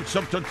in Mark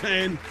chapter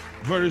 10,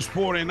 verse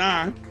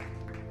 49.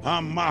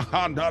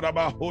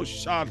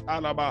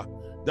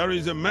 There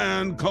is a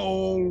man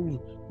called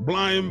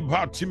blind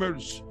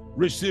Bartimaeus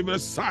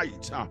received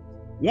sight.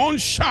 One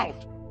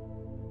shout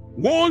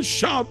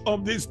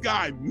of this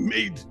guy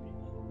made,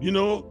 you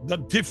know, the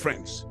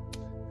difference.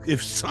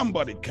 If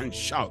somebody can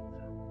shout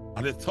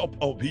at the top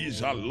of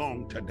his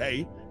lungs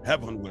today,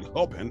 heaven will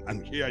open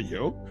and hear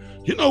you.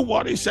 You know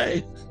what he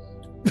said?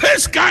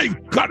 This guy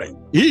got it.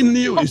 He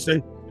knew. He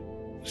said,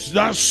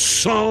 the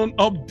Son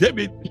of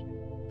David,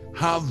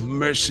 have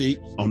mercy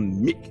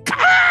on me.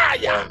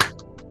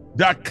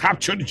 That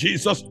captured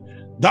Jesus.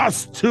 That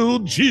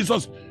stood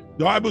Jesus.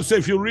 The Bible says,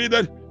 if you read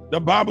it,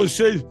 the Bible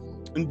says,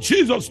 and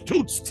Jesus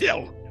stood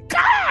still.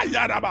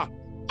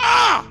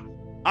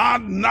 I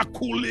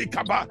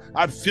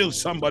feel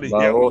somebody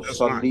here whose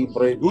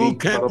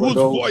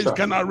voice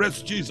can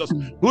arrest Jesus,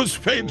 whose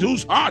faith,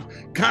 whose heart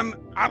can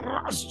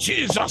arrest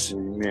Jesus.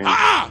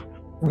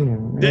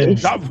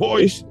 That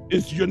voice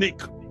is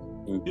unique,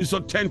 it's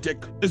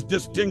authentic, it's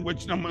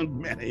distinguished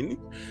among men.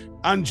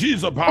 And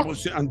Jesus, Bible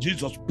says, and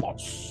Jesus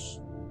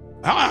paused.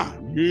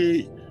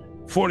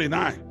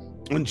 49.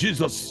 And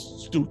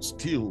Jesus stood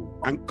still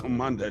and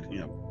commanded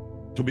him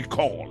to be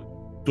called.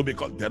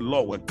 The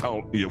Lord will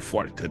call you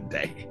for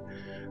today.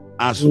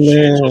 As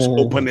Jesus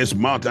opened his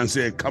mouth and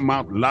said, "Come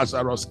out,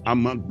 Lazarus,"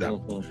 among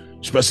them.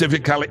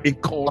 Specifically, he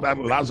called out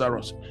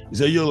Lazarus. He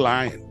said, "You're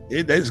lying.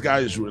 This guy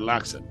is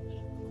relaxing.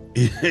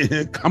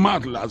 Come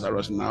out,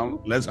 Lazarus, now.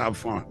 Let's have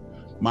fun."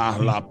 In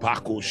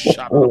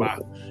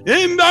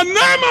the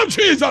name of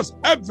Jesus,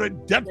 every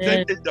death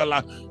thing in your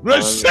life,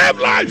 receive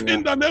life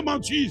in the name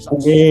of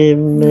Jesus.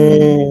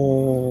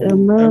 Amen.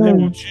 In the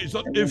name of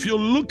Jesus. If you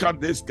look at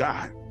this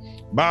guy,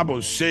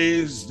 Bible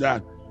says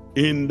that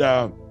in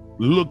the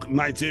Luke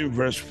 19,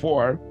 verse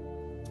 4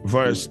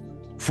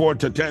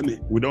 to 10,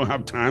 we don't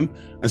have time.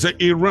 And say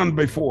he ran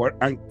before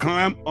and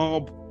climbed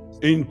up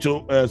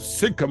into a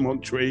sycamore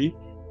tree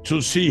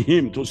to see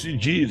him, to see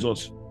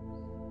Jesus,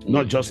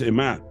 not just a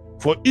man.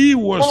 For he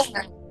was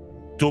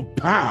to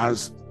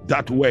pass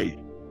that way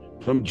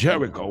from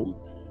Jericho.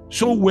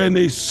 So when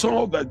he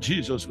saw that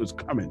Jesus was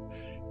coming,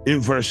 in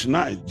verse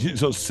 9,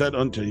 Jesus said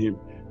unto him,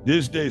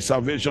 "This day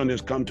salvation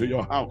is come to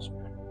your house,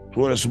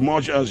 for as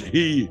much as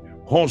he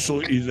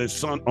also is a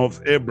son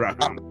of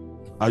Abraham."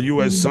 Are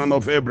you a son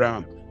of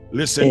Abraham?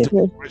 Listen to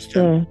me,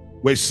 Christian.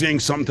 We sing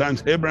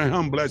sometimes,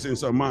 Abraham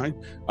blessings are mine.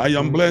 I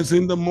am blessed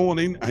in the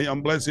morning. I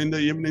am blessed in the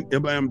evening.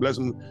 Abraham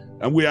blessing,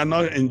 and we are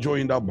not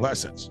enjoying that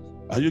blessings.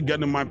 Are you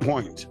getting my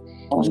point?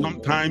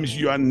 Sometimes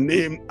you are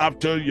named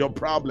after your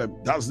problem.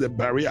 That's the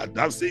barrier.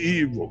 That's the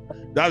evil.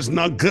 That's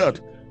not good.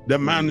 The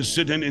man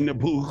sitting in the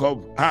book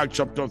of Acts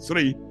chapter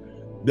 3,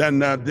 then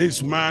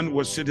this man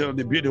was sitting at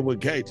the beautiful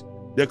gate.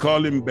 They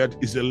call him, but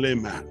he's a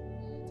lame man.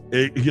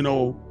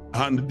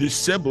 And the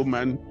disabled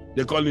man,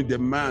 they call him the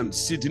man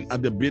sitting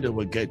at the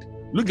beautiful gate.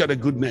 Look at a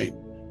good name.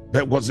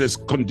 That was his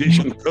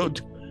condition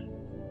good.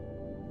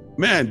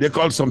 Man, they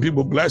call some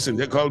people blessing.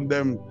 They call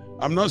them,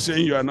 I'm not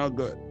saying you are not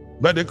good,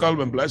 but they call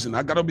them blessing.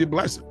 I gotta be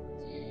blessed.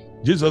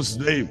 Jesus'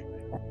 name,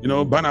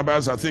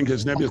 Barnabas, I think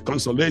his name is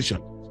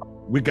Consolation.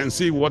 We can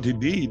see what he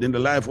did in the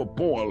life of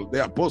Paul,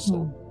 the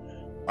apostle.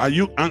 Are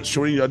you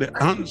answering your name?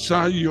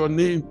 Answer your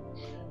name.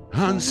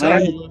 Answer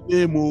your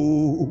name.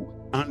 Oh,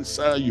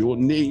 answer your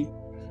name.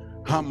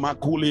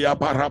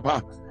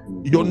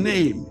 Your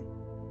name.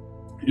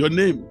 Your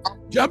name.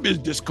 Jabez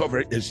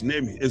discovered his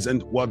name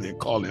isn't what they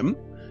call him.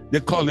 They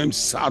call him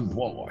sad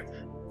boy.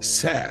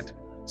 Sad.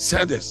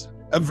 Saddest.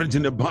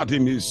 Everything about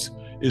him is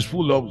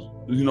full of,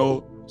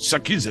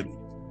 sarcasm.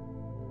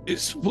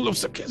 It's full of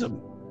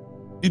sarcasm.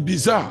 It's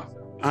bizarre.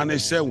 And he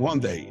said one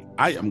day,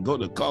 I am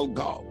going to call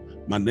God.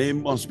 My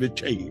name must be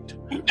changed.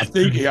 I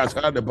think he has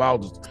heard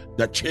about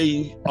the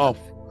change of,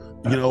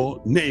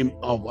 name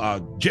of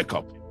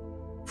Jacob.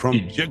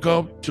 From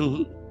Jacob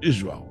to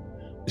Israel.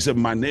 He said,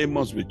 my name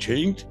must be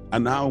changed,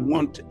 and I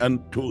want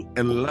to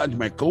enlarge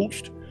my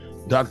coast,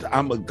 that I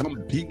will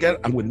become bigger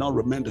and will not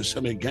remain the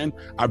same again.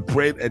 I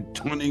prayed a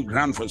turning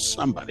ground for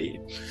somebody.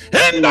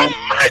 In the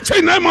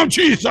mighty name of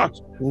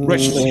Jesus,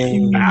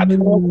 receive that.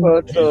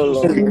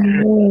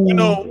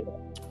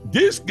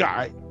 This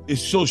guy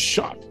is so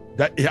short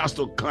that he has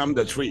to climb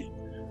the tree.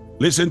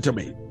 Listen to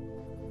me.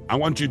 I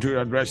want you to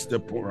address the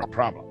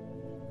problem.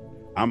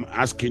 I'm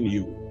asking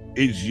you,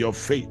 is your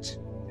faith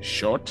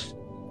short?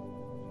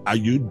 Are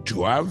you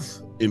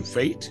dwarf in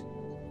faith?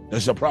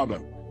 That's a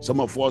problem. Some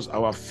of us,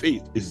 our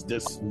faith is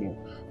this small.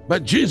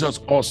 But Jesus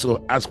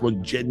also asked for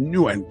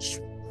genuine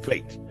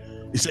faith.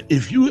 He said,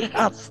 if you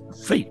have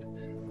faith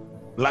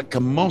like a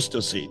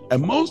mustard seed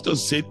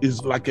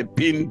is like a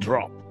pin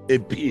drop, a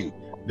pin,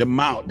 the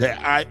mouth, the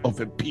eye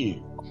of a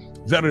pin,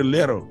 very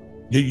little.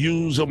 You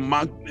use a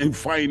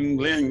magnifying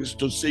lens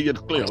to see it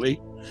clearly.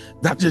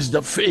 That is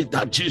the faith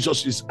that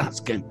Jesus is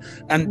asking.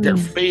 And the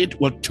faith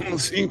will turn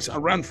things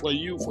around for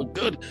you for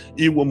good.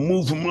 It will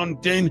move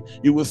mountain.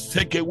 It will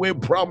take away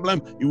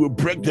problem. It will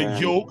break the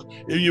yoke.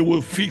 You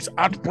will fix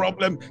that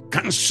problem.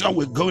 Cancer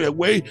will go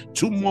away.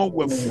 Tumor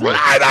will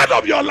fly out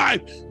of your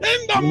life.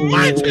 In the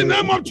mighty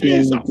name of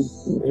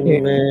Jesus.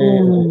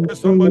 Amen.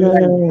 Somebody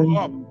say, grow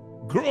up.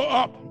 Grow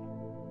up.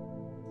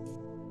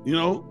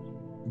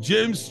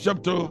 James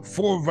chapter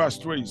 4 verse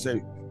 3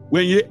 say,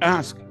 when you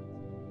ask,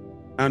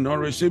 and not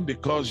receive,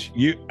 because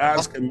you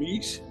ask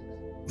amiss,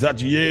 that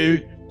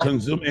ye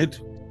consume it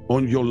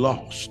on your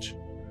lust.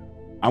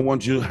 I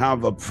want you to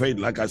have a faith,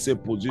 like I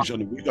said,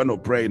 position. We're going to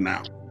pray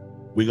now.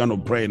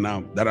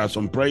 There are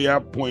some prayer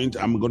points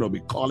I'm going to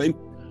be calling.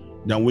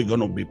 Then we're going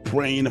to be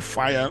praying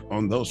fire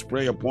on those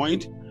prayer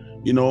points.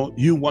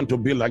 You want to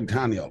be like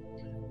Daniel.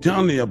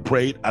 Daniel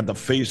prayed at the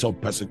face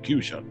of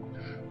persecution.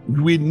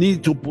 We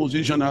need to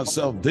position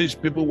ourselves. These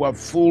people were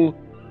full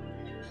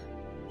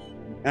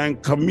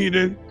and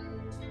committed.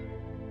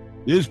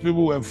 These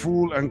people were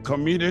full and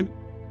committed.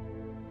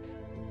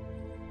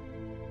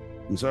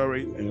 I'm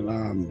sorry.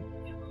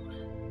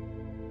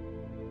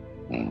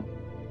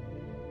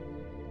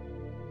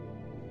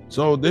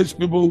 So these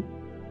people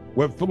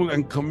were full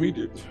and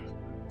committed.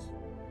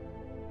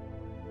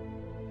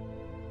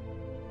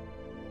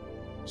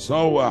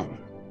 So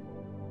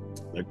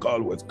the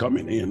call was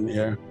coming in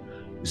here.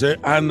 He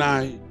said,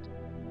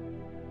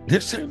 they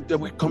said they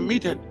were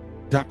committed,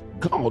 that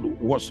God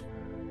was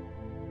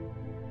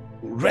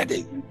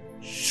ready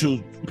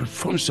to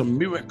perform some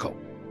miracle.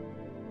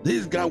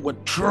 This guy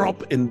would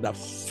drop in the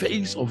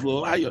face of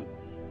lion.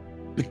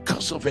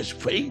 Because of his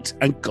faith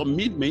and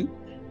commitment,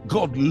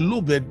 God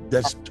loaded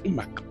the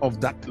stomach of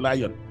that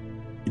lion.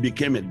 He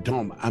became a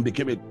dumb and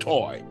became a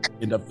toy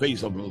in the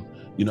face of,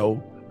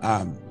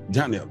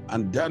 Daniel.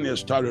 And Daniel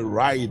started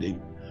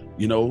riding,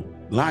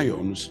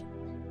 lions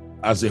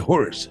as a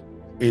horse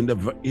in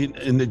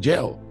the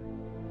jail.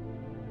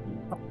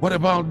 What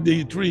about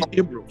the 3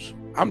 Hebrews?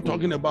 I'm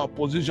talking about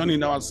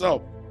positioning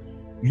ourselves.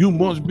 You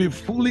must be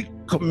fully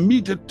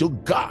committed to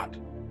God,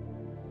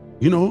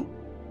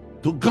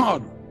 to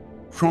God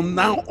from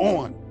now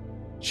on.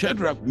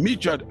 Shadrach,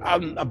 Meshach,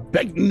 and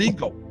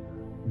Abednego,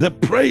 they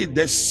prayed,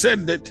 they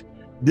said that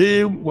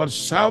they will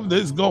serve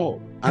this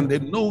God, and they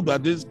know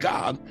that this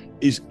God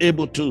is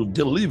able to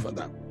deliver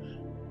them.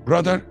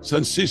 Brothers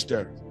and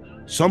sisters,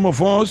 some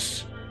of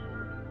us,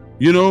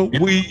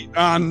 we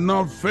are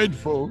not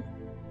faithful.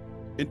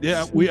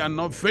 We are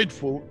not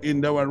faithful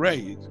in our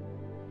race.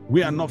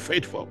 We are not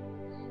faithful.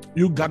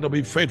 You got to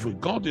be faithful.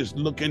 God is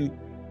looking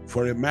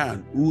for a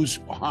man whose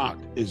heart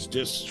is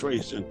just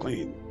straight and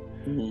clean.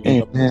 In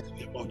the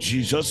name of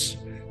Jesus,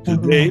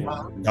 today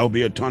there will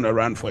be a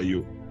turnaround for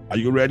you. Are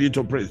you ready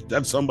to pray?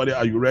 Tell somebody,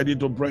 are you ready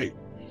to pray?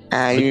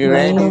 Are you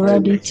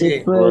ready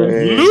to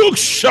pray? Luke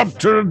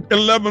chapter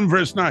 11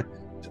 verse 9.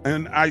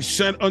 And I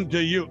said unto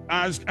you,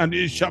 ask and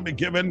it shall be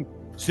given,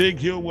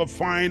 seek you will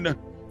find,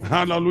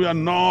 hallelujah,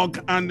 knock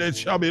and it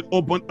shall be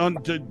opened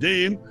unto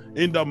thee.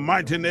 In the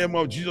mighty name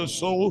of Jesus,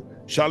 so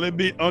shall it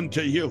be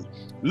unto you.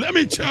 Let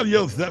me tell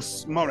you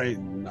this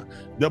morning,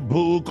 the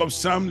book of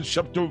Psalms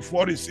chapter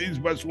 46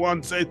 verse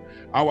 1 says,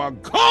 our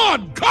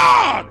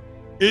God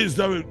is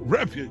the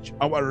refuge,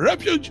 our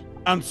refuge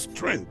and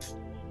strength,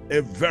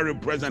 a very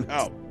present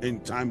help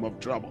in time of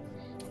trouble.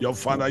 Your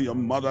father, your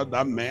mother,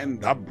 that man,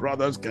 that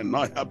brothers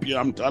cannot help you.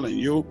 I'm telling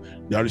you,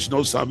 there is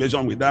no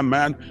salvation with that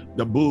man.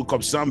 The book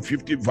of Psalm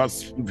 50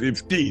 verse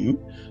 15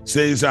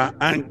 says,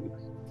 and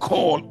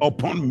call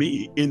upon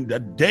me in the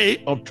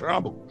day of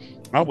trouble.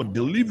 I will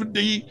deliver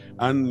thee,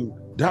 and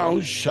thou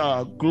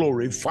shalt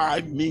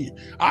glorify me.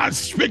 I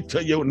speak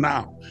to you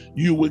now.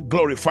 You will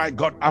glorify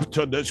God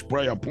after this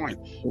prayer point.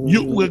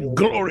 You will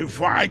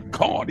glorify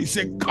God. He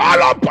said,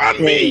 call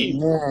upon me.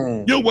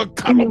 You will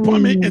call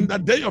upon me in the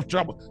day of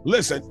trouble.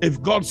 Listen,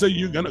 if God said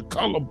you're going to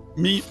call upon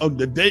me on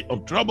the day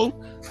of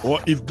trouble,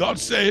 or if God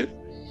said,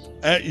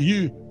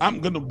 I'm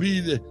going to be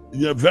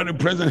the very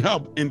present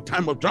help in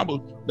time of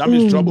trouble, that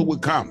means trouble will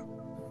come.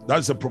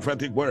 That's a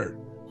prophetic word.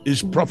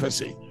 It's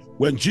prophecy.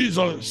 When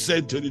Jesus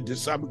said to the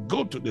disciples,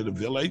 go to the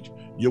village,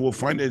 you will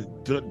find a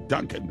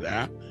donkey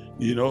there,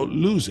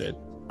 lose it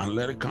and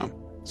let it come.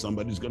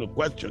 Somebody's going to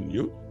question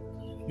you.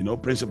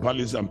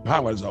 Principalities and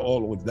powers are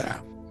all with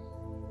that.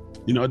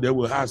 They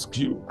will ask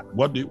you,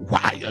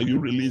 why are you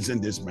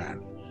releasing this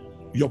man?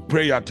 Your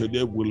prayer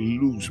today will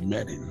lose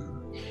meaning.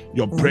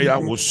 Your prayer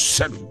will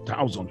set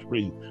thousands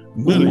free,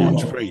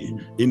 millions free.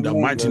 In the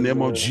mighty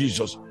name of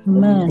Jesus,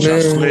 you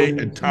shall slay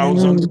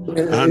 1,000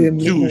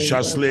 and you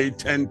shall slay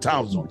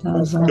 10,000.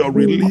 Your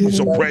release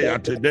of prayer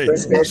today,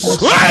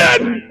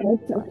 slay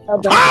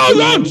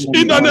thousands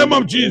in the name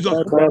of Jesus.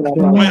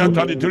 Isaiah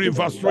 33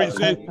 verse 3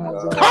 says,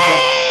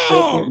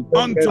 call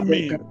unto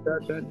me.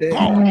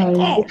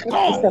 Call.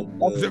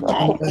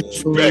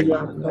 Speak,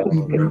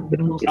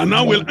 and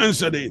I will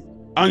answer thee,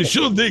 and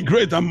show thee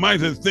great and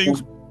mighty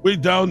things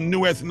which thou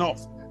knewest not.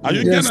 Are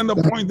you getting the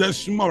point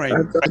this morning?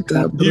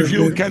 If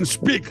you can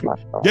speak,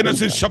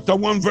 Genesis chapter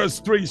 1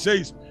 verse 3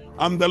 says,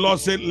 and the Lord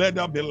said, let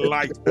there be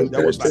light, and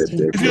there was light.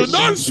 If you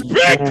don't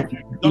speak,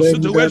 the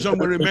situation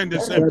will remain the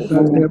same.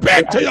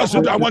 Speak to your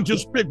situation. I want you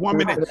to speak 1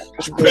 minute.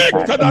 Speak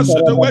to that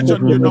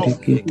situation,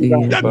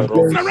 Then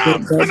turn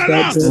around.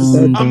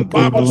 And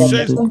Bible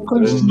says,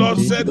 the Lord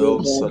said,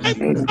 let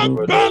there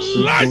be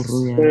light,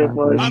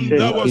 and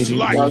there was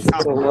light.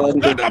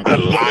 Let there be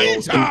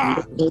light.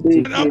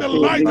 Let there be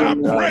light. I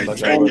pray,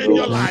 change in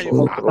your life. In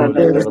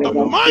the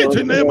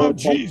mighty name of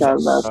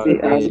Jesus.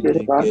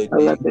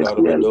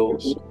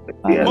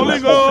 Holy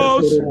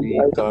Ghost,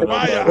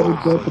 fire.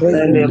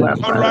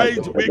 All right,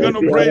 we're going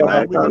to pray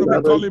now. We're going to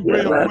be calling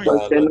prayer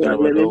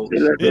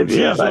points. In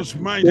Jesus'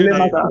 mighty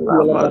name.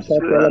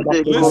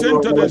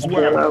 Listen to this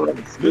word.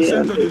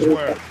 Listen to this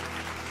word.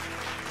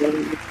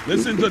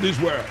 Listen to this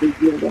word.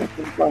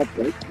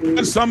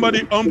 And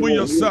somebody humble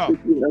yourself.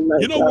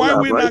 You know why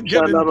we're not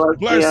getting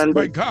blessed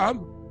by God?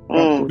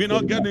 We're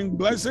not getting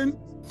blessing.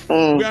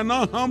 We are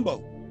not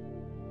humble.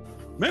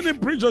 Many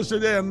preachers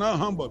today are not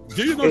humble.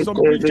 Do you know some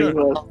preachers,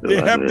 they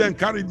help them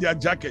carry their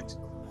jacket.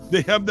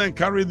 They help them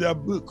carry their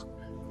book.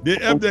 They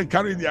help them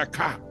carry their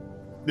car.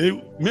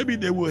 Maybe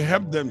they will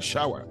help them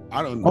shower.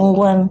 I don't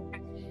know.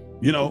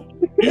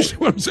 You see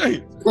what I'm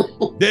saying?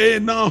 They're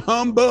not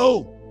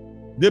humble.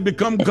 They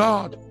become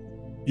God.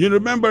 You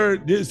remember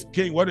this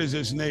king, what is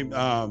his name?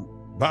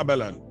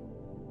 Babylon.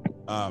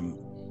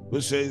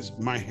 Who says,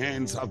 my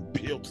hands have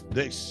built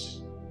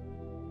this.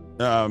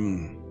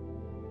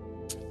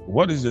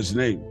 What is his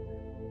name?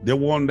 The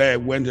one that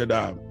went to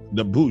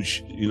the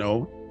bush,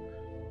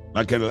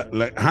 like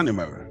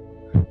animal.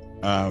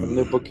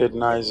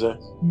 Nebuchadnezzar.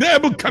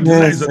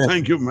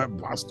 Thank you, my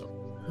pastor.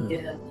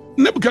 Yeah.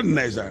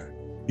 Nebuchadnezzar,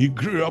 he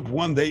grew up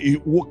one day, he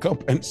woke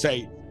up and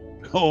said,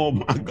 oh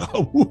my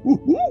God,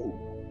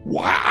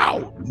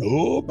 wow,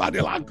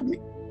 nobody like me.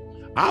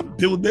 I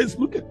built this.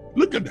 Look at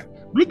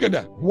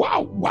that.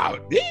 Wow.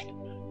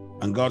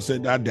 And God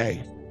said that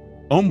day,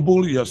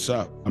 humble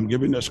yourself. I'm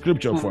giving a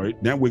scripture for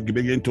it. Then we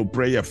begin to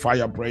pray a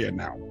fire prayer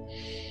now.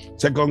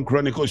 2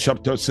 Chronicles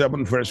chapter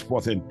 7 verse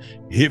 14.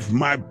 If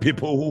my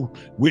people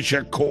which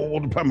are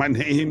called by my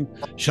name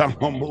shall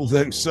humble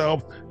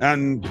themselves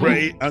and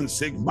pray and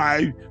seek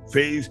my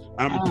face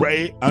and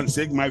pray and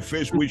seek my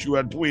face, which you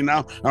are doing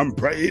now, and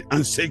pray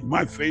and seek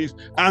my face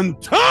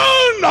and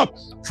turn up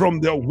from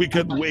their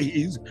wicked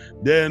ways,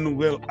 then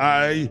will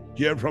I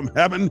hear from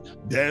heaven,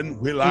 then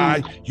will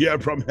I hear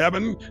from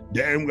heaven,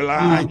 then will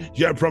I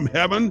hear from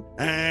heaven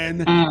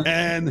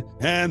and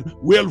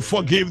will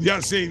forgive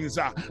their sins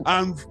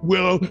and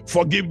will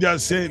forgive their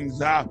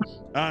sins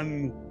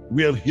and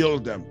will heal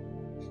them.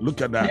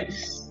 Look at that.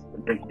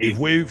 If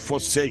we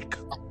forsake,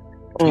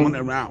 turn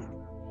around,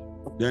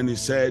 then he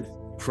said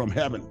from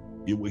heaven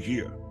he will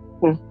hear.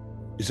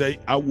 He said,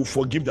 I will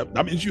forgive them.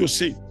 That means you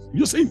sin.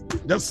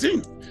 That's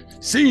sin.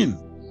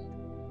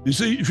 You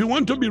see, if you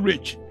want to be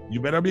rich,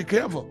 you better be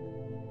careful.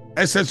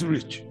 Excess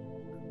rich.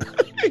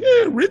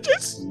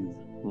 Riches?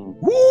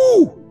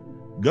 Woo!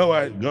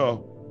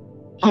 Go.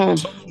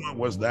 Solomon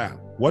was that.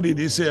 What did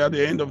he say at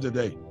the end of the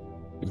day?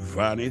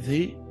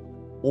 Vanity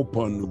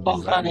upon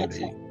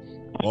vanity.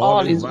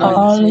 All is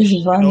vanity.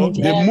 You know,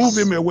 they move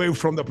him away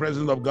from the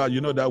presence of God. You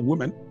know that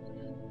women,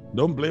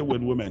 don't play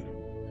with women.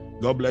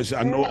 God bless you.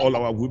 I know all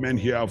our women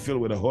here are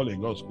filled with the Holy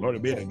Ghost. Glory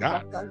be to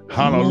God.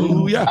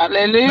 Hallelujah.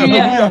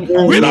 Hallelujah.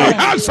 We don't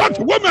have such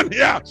women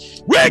here.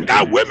 We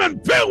got women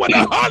filled with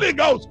the Holy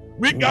Ghost.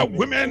 We got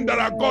women that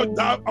are God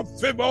that have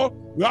favor.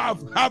 We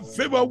have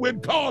favor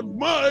with God.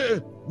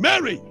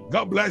 Mary,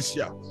 God bless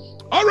you.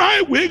 All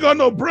right, we're going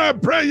to pray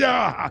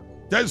prayer.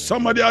 Tell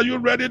somebody, are you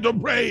ready to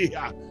pray?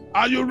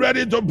 Are you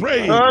ready to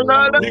pray? We're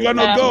going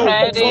to go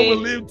before we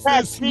leave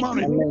this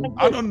morning.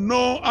 I don't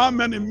know how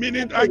many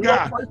minutes I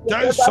got.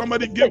 Tell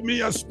somebody, give me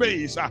a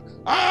space. I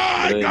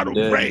got to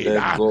pray.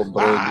 I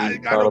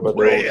got to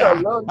pray. I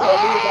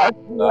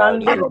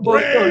got to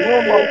pray.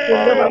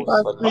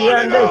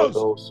 Holy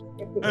Ghost.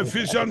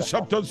 Ephesians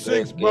chapter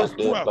 6 verse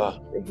 12.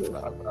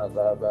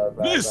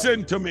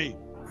 Listen to me.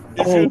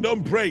 If you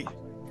don't pray,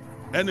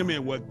 enemy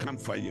will come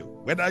for you.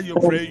 Whether you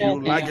pray,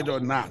 you like it or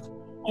not.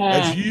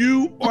 If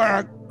you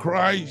are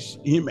Christ's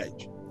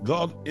image,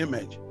 God's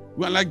image,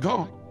 we are like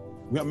God.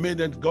 We are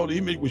made in God's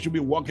image. We should be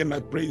walking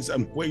like princes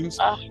and queens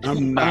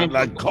and not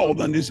like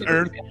God on this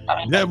earth.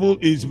 Devil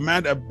is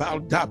mad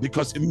about that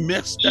because it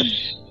makes that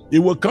it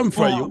will come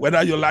for you,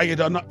 whether you like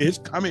it or not. It's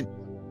coming.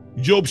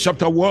 Job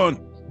chapter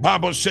 1,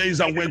 Bible says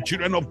that when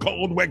children of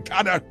God were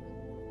gathered,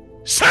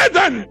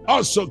 Satan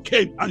also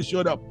came and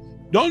showed up.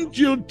 Don't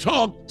you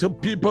talk to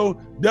people,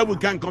 devil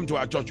can't come to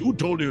our church. Who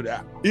told you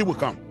that? He will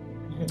come.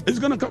 It's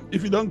going to come.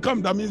 If you don't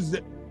come, that means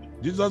that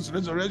Jesus'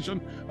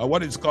 resurrection, or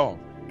what it's called,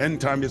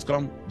 end time is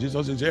come.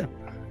 Jesus is here.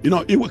 You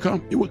know, it will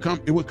come. It will come.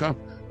 It will come.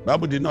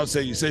 Bible did not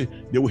say, you say,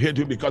 they will hate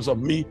you because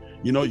of me.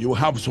 You know, you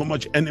have so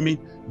much enemy.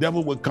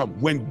 Devil will come.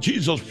 When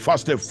Jesus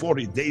fasted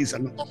 40 days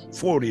and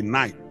 40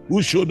 nights,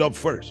 who showed up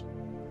first?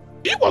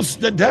 It was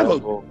the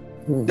devil.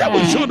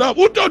 Devil showed up.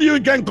 Who told you he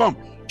can come?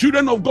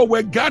 Children of God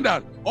were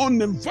gathered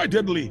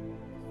uninvitedly.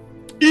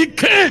 He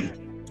came.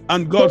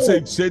 And God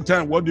said,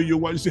 Satan, what do you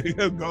want to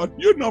say? God,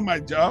 you know my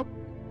job.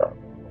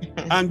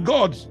 And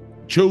God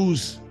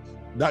chose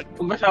that.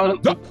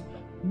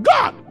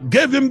 God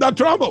gave him that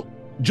trouble.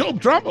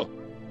 Job trouble.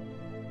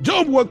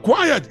 Job was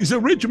quiet. He's a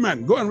rich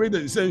man. Go and read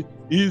it. He said,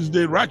 he's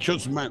the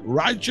righteous man.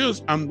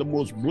 Righteous and the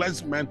most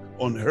blessed man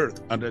on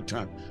earth at that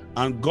time.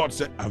 And God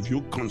said, have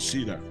you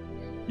considered?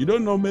 You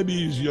don't know,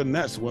 maybe it's your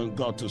next one,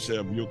 God to say,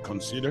 have you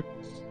considered?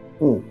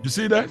 You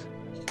see that?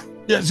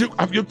 Yes,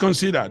 have you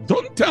considered?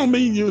 Don't tell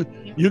me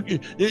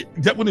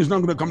that one is not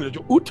going to come to the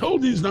church. Who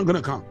told you he's not going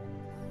to come?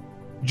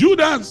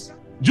 Judas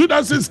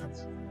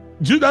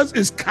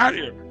is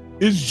carrier.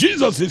 Is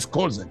Jesus his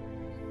cousin?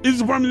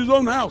 He's from his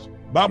own house.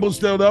 Bible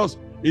tells us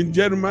in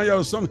Jeremiah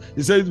or something,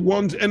 it says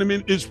one's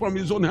enemy is from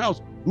his own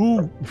house.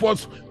 Who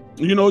first,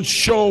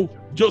 show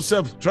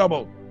Joseph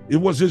trouble? It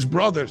was his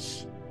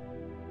brothers.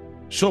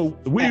 So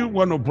we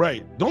want to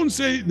pray. Don't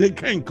say they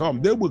can't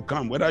come. They will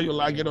come, whether you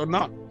like it or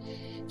not.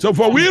 So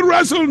for we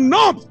wrestle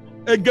not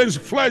against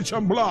flesh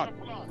and blood,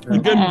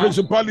 against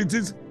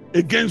principalities,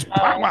 against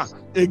power,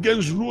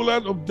 against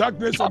rulers of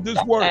darkness of this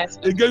world,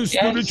 against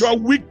spiritual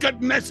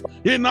wickedness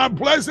in our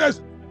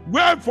places.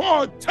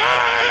 Wherefore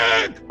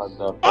take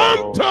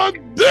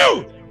unto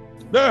you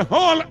the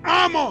whole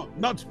armor,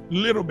 not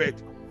little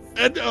bit,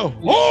 and the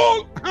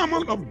whole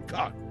armor of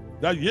God,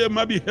 that ye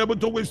may be able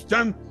to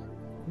withstand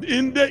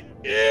in the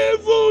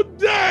evil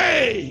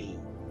day.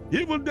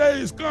 Evil day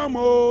is come,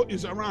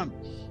 is around.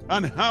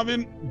 And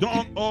having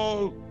done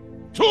all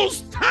to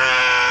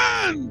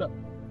stand,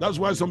 That's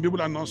why some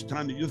people are not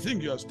standing. You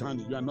think you are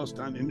standing. You are not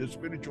standing. In the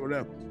spiritual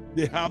realm,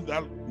 they have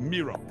that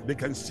mirror. They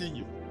can see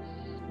you.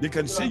 They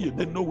can see you.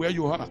 They know where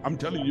you are. I'm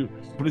telling you,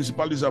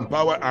 principalities and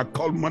power are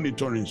called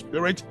monitoring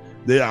spirit.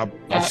 They are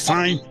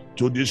assigned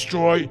to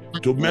destroy,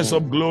 to mess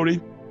up glory.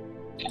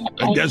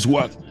 And guess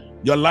what?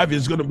 Your life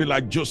is going to be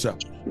like Joseph.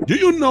 Do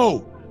you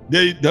know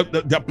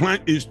the plan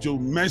is to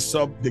mess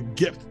up the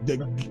gift,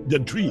 the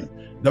dream,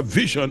 the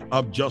vision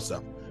of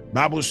Joseph?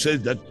 Bible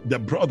says that the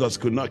brothers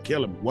could not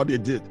kill him. What they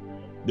did,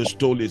 they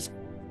stole his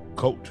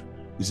coat.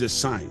 It's a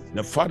sign.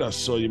 The father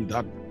saw him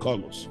that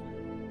colors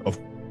of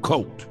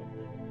coat.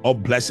 All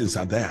blessings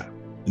are there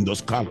in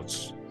those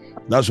colors.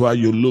 That's why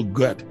you look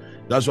good.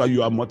 That's why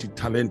you are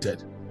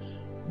multi-talented.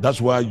 That's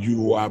why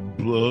you are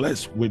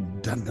blessed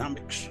with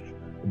dynamics,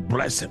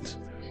 blessings.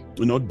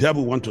 You know,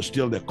 devil want to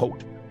steal the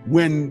coat.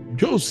 When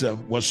Joseph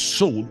was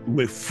sold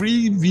with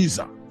free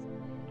visa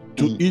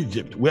to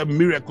Egypt, where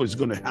miracle is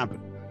going to happen,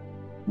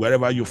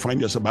 wherever you find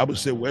yourself, the Bible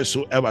says,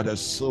 wheresoever the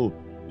soul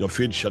your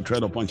feet shall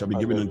tread upon shall be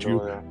given unto you.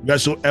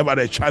 Wheresoever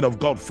the child of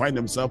God find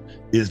himself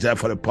is there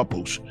for a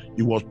purpose.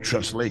 He was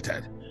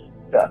translated.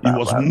 He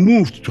was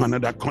moved to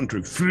another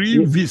country,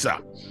 free visa.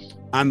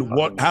 And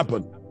what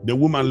happened? The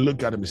woman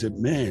looked at him and said,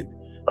 man,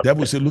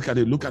 devil said, look at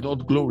it, look at all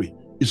the glory.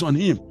 It's on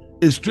him.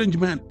 A strange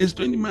man. He's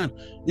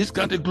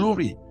got the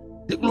glory.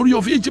 The glory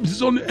of Egypt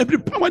is on every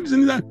power is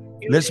in that.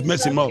 Let's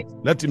mess him up.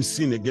 Let him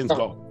sin against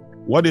God.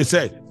 What they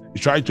said, he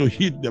tried to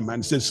hit the man.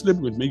 He said, sleep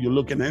with me, you're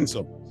looking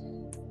handsome.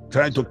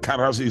 Trying to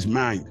carouse his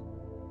mind,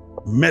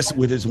 mess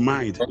with his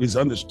mind, his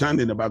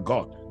understanding about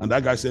God. And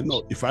that guy said,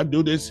 no, if I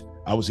do this,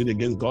 I will sin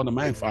against God and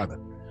my father.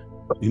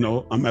 You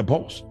know, I'm my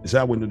boss. He said,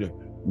 I will do.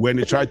 When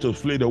he tried to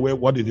flee away,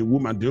 what did the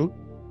woman do?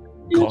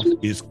 Got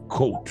his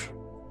coat.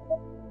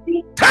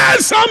 Tell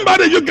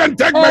somebody you can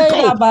take my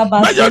coat,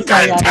 but you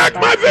can't take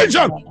my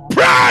vision.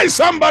 Pray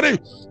somebody,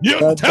 you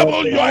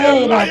devil, you're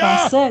a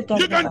liar.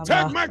 You can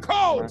take my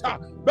coat,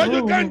 but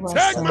you can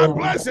take my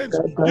blessings.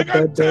 You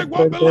can take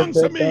what belongs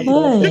to me.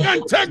 You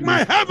can take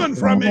my heaven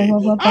from me.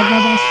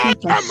 I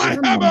got my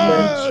heaven.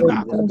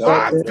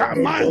 I got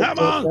my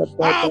heaven.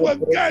 I will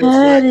get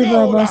my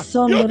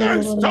gold. You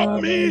can stop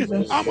me.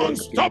 I'm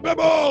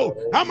unstoppable.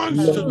 I'm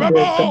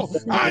unstoppable.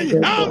 I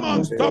am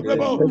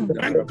unstoppable.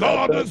 And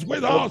God is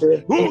with us.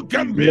 Who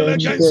can be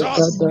against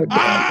us?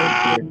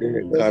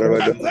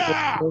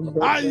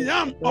 I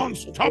am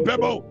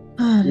unstoppable.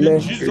 In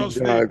Jesus'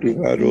 name.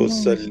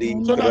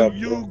 So that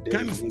you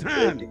can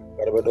stand.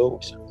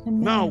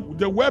 Now,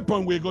 the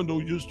weapon we're going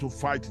to use to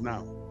fight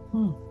now.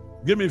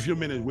 Give me a few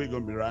minutes. We're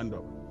going to be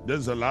random. This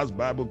is the last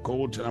Bible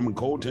quote I'm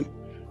quoting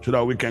so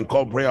that we can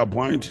call prayer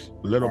point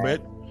a little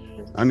bit.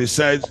 And it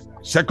says,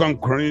 2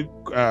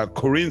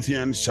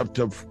 Corinthians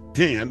chapter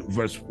 10,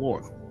 verse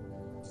 4.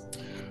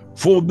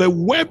 For the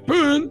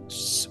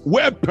weapons,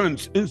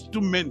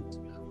 instrument,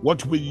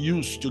 what we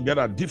use to get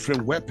our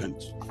different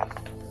weapons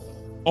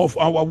of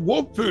our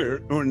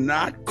warfare are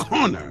not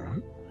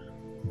corner,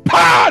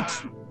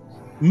 but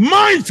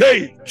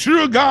mighty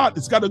through God.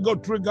 It's got to go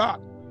through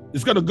God.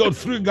 It's got to go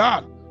through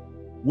God.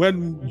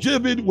 When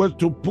David was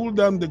to pull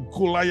down the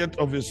Goliath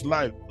of his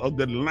life, of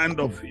the land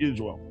of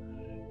Israel,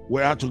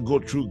 we had to go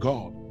through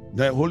God.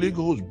 The Holy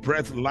Ghost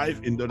breathed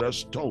life into the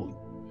stone.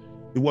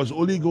 It was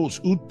Holy Ghost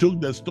who took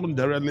the stone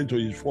directly to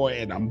his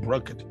forehead and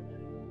broke it.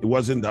 It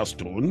wasn't that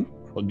stone.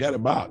 Forget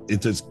about it.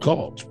 It is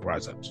God's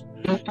presence.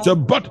 So,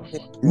 but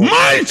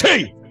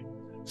mighty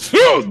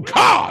through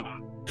God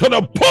to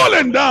the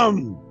pulling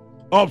down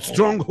of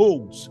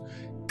strongholds,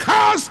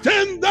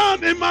 casting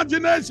down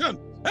imagination.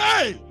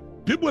 Hey,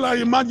 people are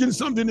imagining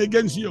something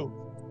against you.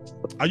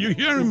 Are you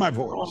hearing my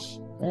voice?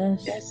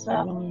 Yes,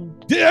 sir.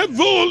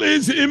 Devil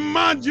is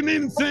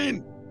imagining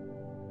things.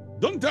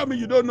 Don't tell me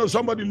you don't know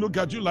somebody look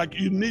at you like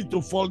you need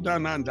to fall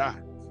down and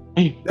die.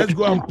 Let's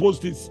go and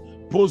post it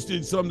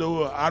some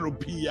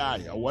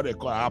RPI or what they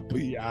call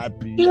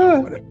RPIP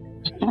or whatever.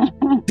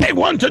 They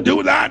want to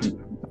do that.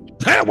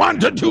 They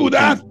want to do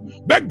that.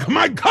 But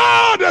my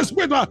God is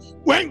with us.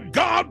 When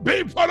God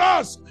be for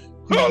us,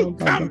 who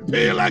can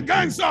be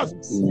against us?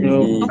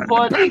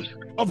 The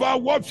of our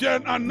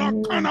warfare are not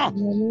corner,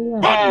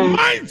 but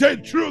mighty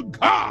through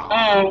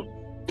God.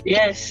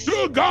 Yes.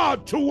 Through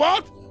God to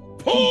what?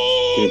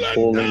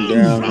 Pulling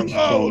down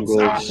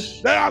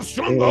strongholds. There are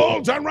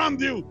strongholds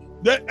around you.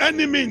 The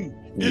enemy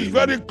is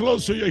very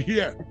close to your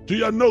ear, to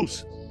your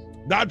nose.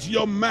 That's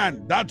your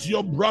man, that's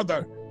your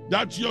brother,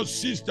 that's your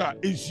sister,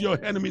 is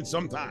your enemy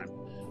sometimes.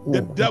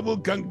 The devil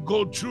can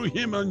go through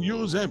him and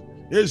use him.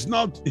 It's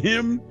not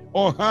him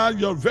or her,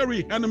 your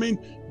very enemy,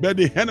 but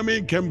the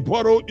enemy can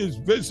borrow his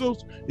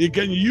vessels. He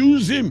can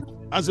use him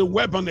as a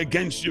weapon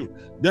against you.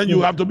 Then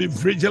you have to be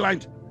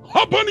vigilant.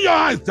 Open your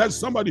eyes. Tell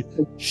somebody,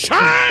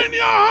 shine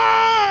your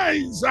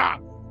eyes.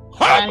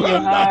 Open the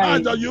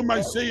eyes that you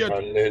might see it.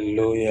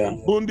 Hallelujah.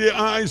 Open the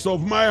eyes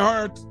of my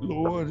heart,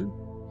 Lord.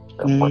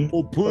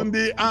 Open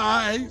the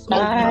eyes of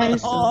my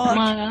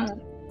heart.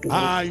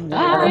 I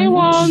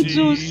want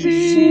to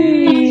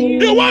see.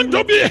 You want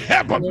to be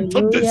able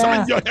to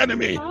design your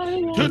enemy.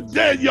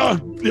 Today,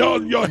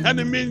 your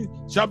enemy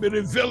shall be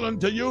revealed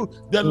unto you.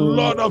 The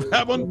Lord of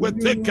heaven will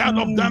take care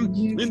of them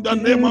in the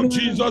name of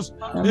Jesus.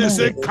 He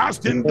said,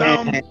 casting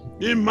down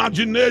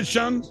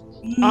imaginations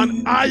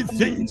and I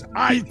think.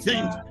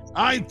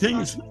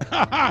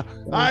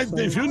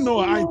 You know,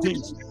 I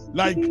things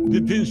like the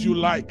things you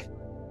like,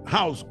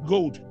 house,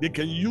 gold, they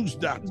can use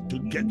that to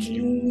get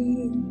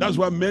you. That's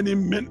why many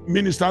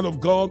ministers of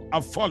God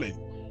are falling.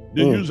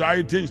 They use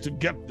high things to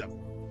get them.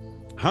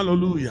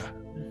 Hallelujah.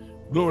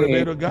 Glory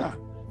be to God.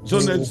 So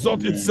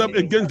exalt itself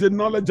against the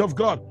knowledge of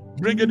God,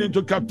 bring it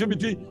into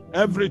captivity,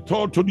 every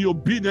thought to the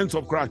obedience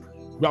of Christ.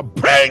 We are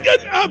bringing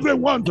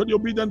everyone to the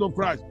obedience of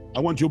Christ. I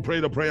want you to pray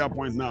the prayer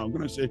point now. I'm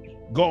going to say,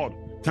 God,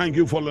 thank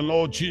you for the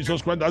Lord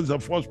Jesus Christ. That's the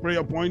first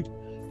prayer point.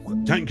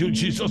 Thank you,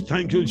 Jesus.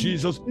 Thank you,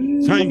 Jesus.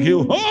 Thank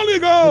you, Holy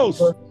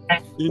Ghost.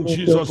 In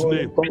Jesus'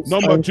 name.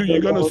 Number two,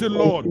 you're going to say,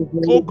 Lord,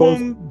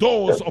 open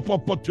doors of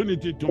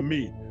opportunity to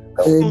me.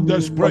 Through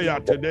this prayer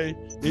today,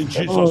 in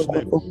Jesus'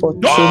 name.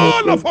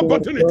 Door of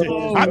opportunity.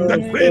 I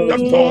decree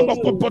the door of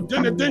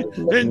opportunity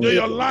into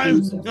your life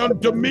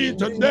and to me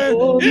today,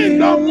 in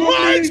the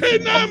mighty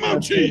name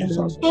of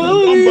Jesus.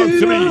 Number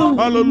three,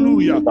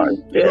 hallelujah.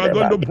 You are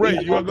going to pray.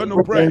 You are going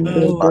to pray.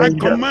 I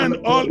command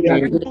all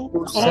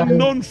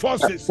unknown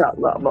forces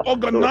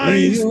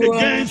organized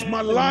against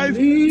my life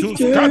to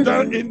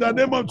scatter in the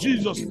name of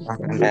Jesus.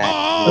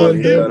 All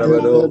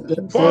evil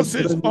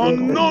forces,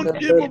 unknown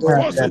evil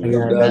forces,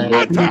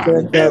 scatter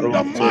in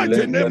the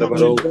mighty name of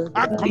Jesus.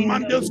 I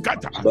command you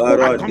scatter.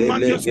 I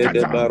command you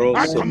scatter.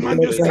 I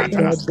command you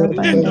scatter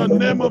in the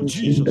name of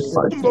Jesus.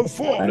 Number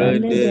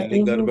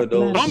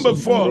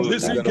four,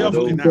 listen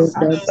carefully now.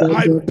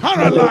 I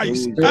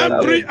paralyze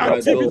every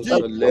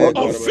activity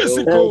of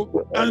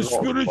physical and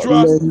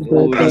spiritual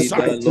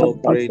parasites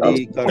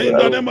in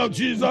the name of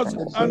Jesus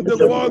and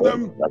devour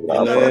them in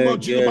the name of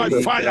Jesus by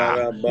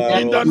fire.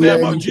 In the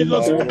name of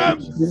Jesus,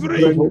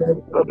 every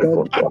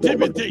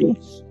activity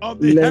of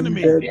the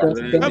enemy,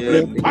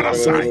 every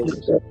parasite,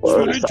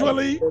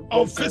 spiritually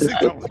or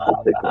physically,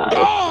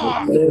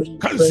 God,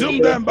 consume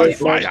them by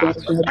fire.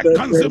 I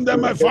consume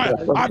them by fire.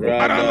 I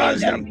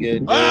paralyze them.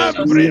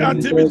 Every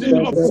activity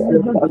of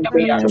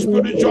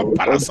spiritual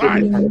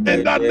parasite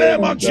in the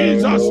name of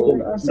Jesus.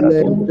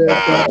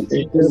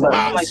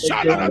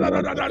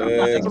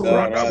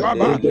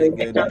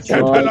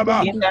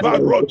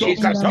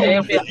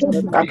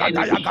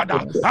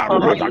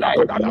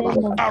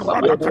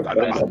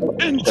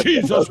 In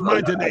Jesus'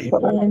 mighty name.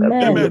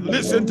 Amen.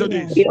 Listen to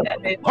this.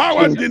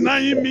 Power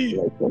denying me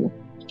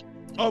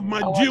of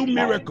my due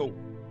miracle.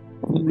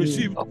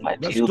 Receive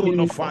the stone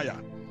of fire.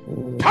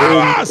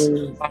 Powers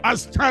are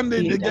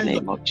standing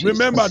against them.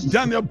 Remember,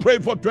 Daniel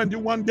prayed for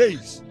 21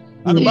 days.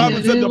 And the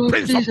Bible said the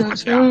prince of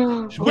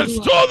Persia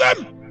withstood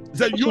them. He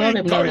said, you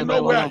ain't going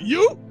nowhere.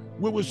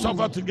 We will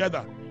suffer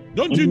together.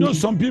 Don't you know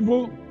some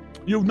people,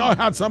 you've not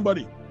had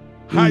somebody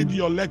hide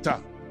your letter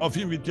of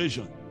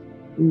invitation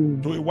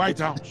to a White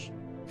House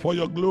for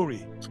your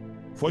glory,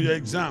 for your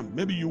exam.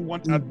 Maybe you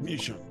want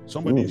admission.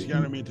 Somebody is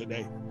hearing me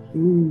today.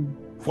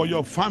 For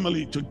your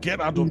family to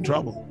get out of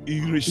trouble.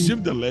 You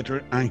received the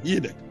letter and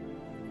hid it.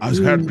 I've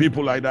heard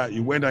people like that.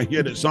 You went and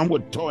hid it. Some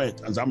would tow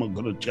it, as I'm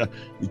going to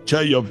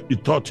tell you. You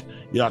thought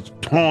you had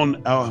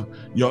torn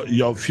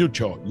your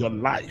future, your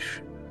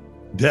life.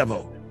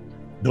 Devil.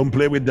 Don't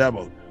play with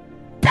devil.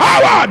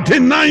 Power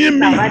denying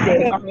me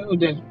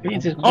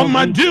of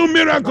my due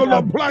miracle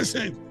of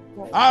blessing.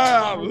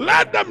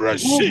 Let them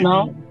receive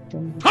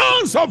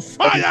tons of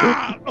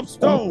fire of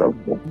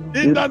stone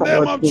in the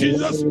name of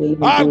Jesus.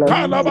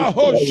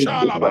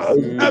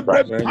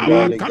 Every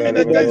power coming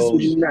against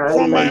me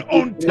from my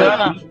own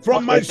town,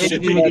 from my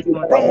city,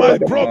 from my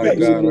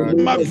province,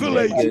 from my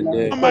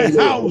village, from my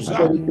house,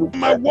 from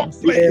my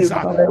workplace,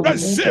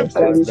 receive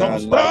some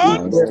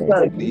stone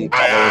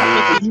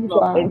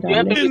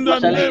in the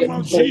name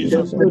of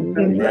Jesus.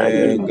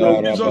 In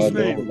Jesus'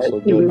 name.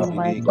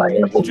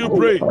 You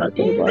pray,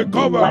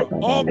 recover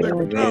all the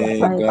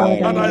ground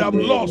that I have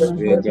lost.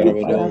 You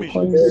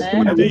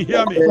didn't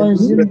hear me.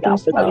 You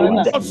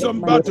have lost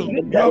some battle.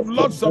 You have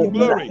lost some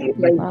glory.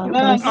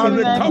 I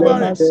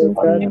recover it.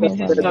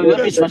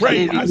 Let's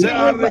pray. I say,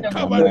 I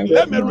recover it.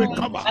 Let me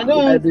recover.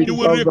 You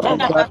will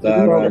recover.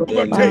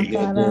 Overtake.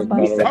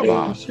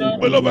 Recover.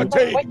 Will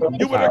overtake.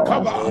 You will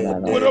recover.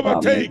 Will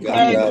overtake.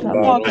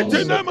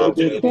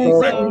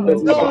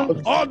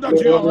 All that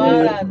you have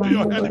to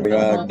your enemy.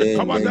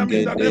 Cover them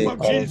in the name of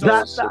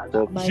Jesus.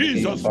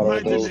 Jesus'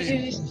 mighty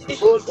name.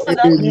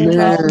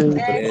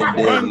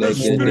 When the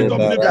spirit of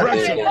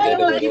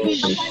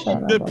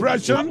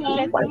depression,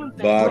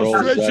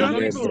 frustration,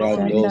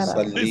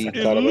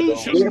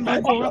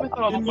 disillusionment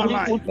in my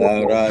life,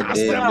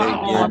 cast them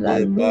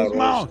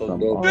out.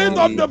 Spirit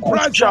of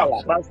depression,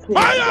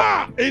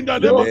 fire in the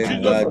name of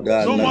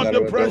Jesus. No more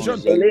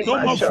depression, no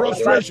more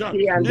frustration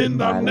in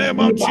the name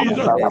of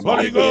Jesus.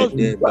 Holy Ghost,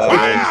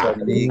 fire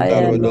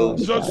in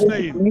Jesus'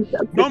 name.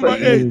 Number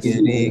 8,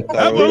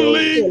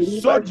 heavenly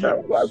surgery.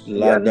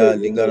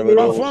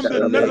 perform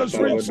the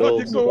necessary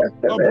surgical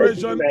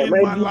operation in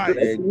my life,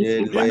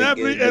 in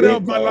every area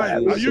of my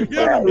life. Are you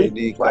hearing me?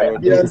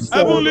 Yes,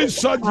 Heavenly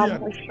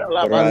surgeon.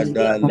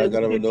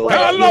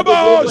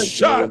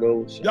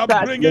 They're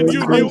bringing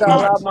you new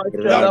heart.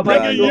 They're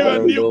bringing you a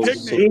new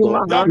kidney.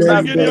 They're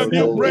bringing you a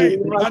new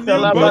brain, a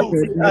new bone.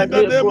 In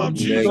the name of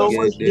Jesus,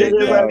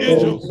 kidney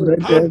issues,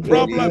 heart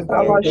problem,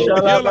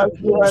 receive healing,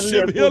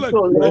 receive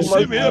healing,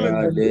 receive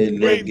healing,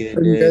 brain,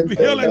 receive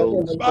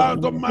healing,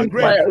 out of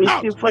migraine,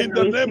 out in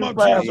the name of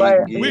Jesus,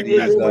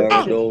 weakness,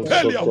 out,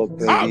 failure,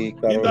 out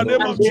in the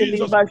name of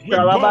Jesus,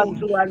 with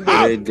bone,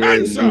 out,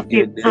 cancer,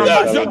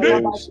 lose your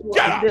grip,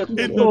 get out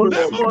in the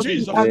name of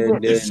Jesus.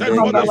 He sent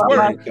for this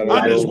word,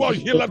 and his word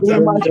healeth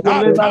them.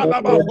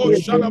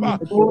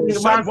 He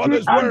sent for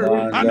this word,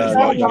 and his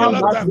word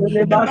healeth them.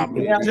 In the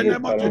mighty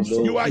name of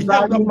Jesus, you are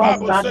healed. The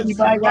Bible says,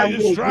 by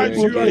his stripes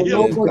you are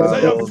healed.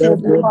 Isaiah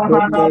 50.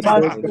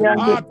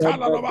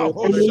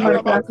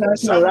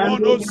 Psalm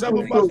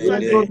 107 verse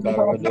 20.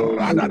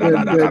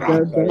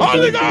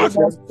 Holy Ghost,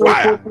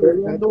 fire!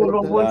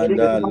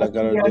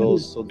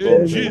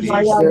 In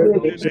Jesus' holy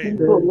name.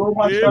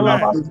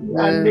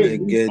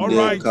 Amen. All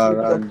right.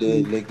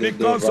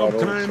 Because of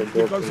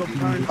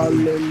time.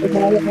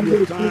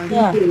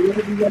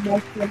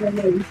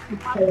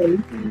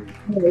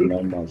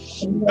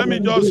 Let me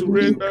just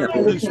render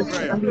this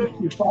prayer.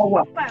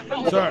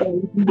 Sir,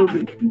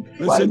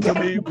 listen to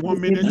me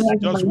 1 minute,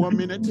 just 1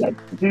 minute.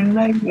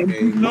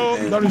 No,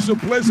 there is a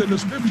place in the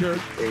scripture.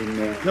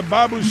 The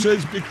Bible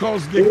says,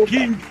 because the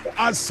king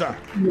Asa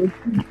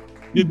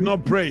did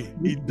not pray,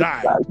 he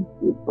died.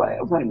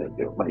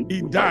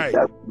 He died.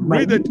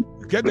 Read it.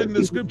 Get it in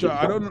the scripture.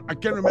 I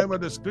can't remember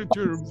the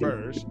scripture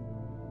verse.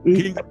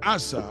 King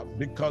Asa,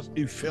 because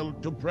he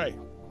failed to pray,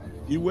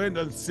 he went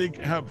and seek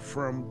help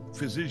from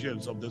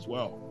physicians of this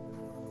world.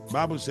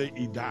 Bible says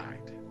he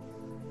died.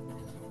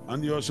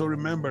 And you also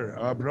remember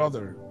our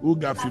brother who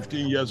got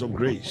 15 years of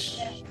grace.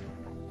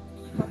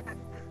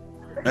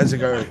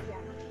 Basically,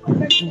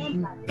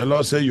 the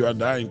Lord said, you are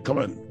dying, come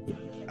on.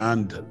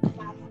 And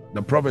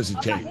the prophecy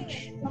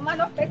changed.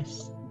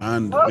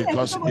 And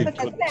because he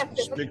could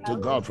speak to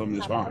God from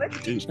his heart,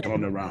 things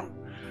turned around.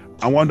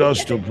 I want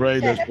us to pray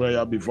this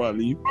prayer before I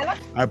leave.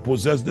 I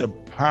possess the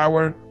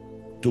power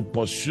to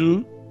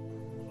pursue,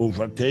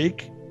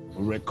 overtake,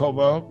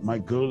 recover my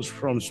girls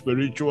from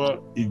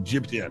spiritual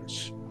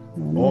Egyptians.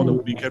 All the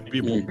wicked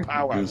people,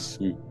 powers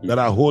that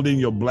are holding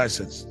your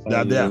blessings, they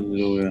are there.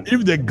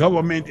 If the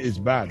government is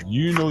bad,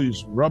 you know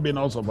it's robbing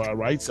us of our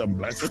rights and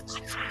blessings.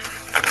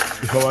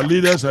 If our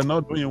leaders are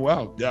not doing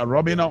well, they are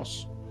robbing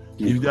us.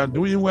 If they are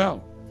doing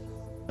well,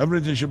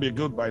 everything should be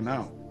good by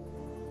now.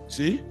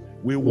 See,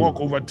 we walk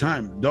over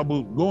time,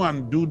 go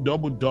and do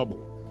double.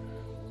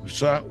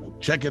 So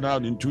check it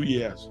out in 2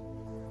 years.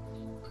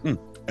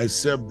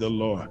 Except the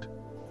Lord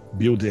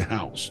build a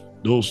house,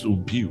 those who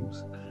build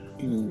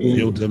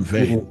in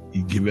vain.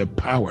 He give a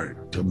power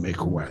to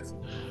make wealth.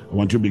 I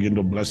want you to begin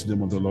to bless the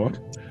name of the Lord.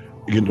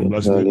 Begin to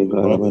bless the name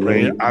of the Lord.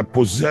 Pray. I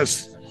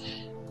possess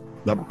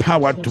the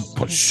power to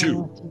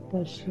pursue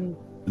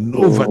and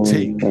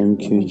overtake.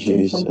 Thank you,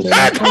 Jesus.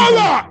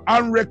 Recover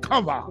and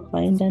recover.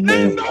 In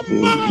the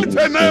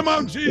mighty name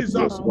of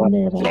Jesus.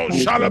 So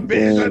shall it be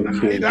in the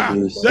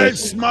night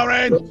this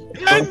morning.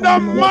 In the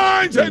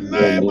mighty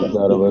name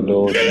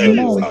of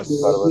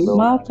Jesus.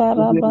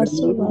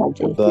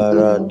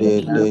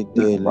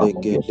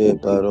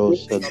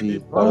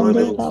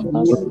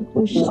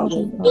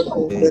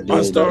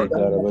 Pastor,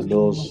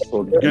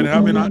 you can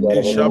have it.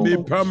 It shall be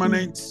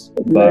permanent.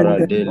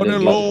 What the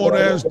Lord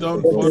has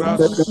done for us,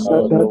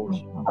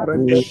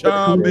 it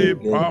shall be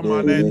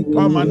permanent.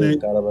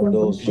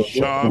 It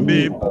shall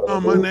be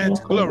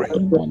permanent glory.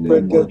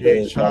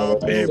 It shall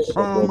be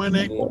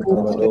permanent.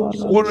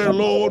 What the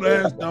Lord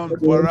has done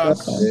for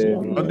us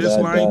on this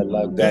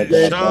line,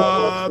 it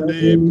shall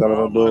be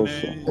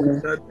permanent.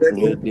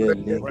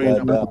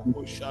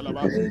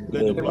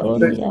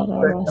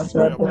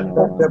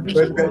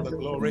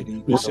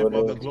 Receive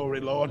all the glory,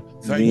 Lord.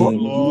 Thank you,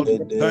 Lord.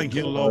 Thank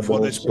you, Lord, for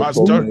this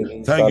pastor.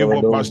 Thank you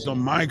for Pastor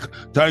Mike.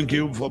 Thank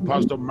you for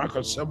Pastor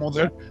Marcus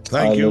Samuel.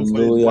 Thank you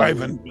for his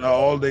wife and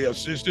all the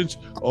assistants,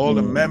 all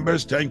the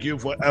members. Thank you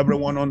for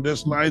everyone on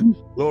this line.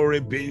 Glory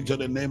be to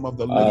the name of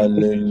the Lord.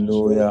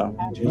 Hallelujah.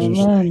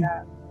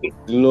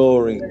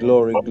 Glory.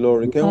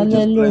 Can we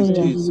just bless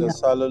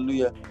Jesus?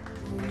 Hallelujah.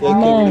 Take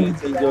a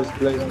minute and just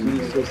bless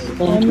Jesus.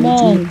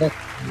 Amen.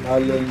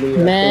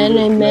 Hallelujah.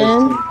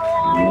 Amen.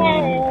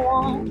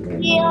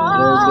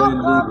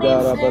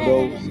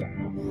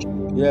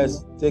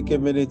 Yes, take a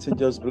minute and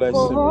just bless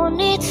him.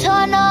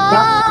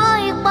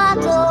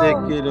 Just take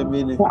it a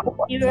minute.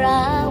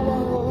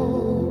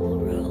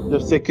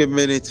 Just take a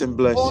minute and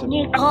bless him.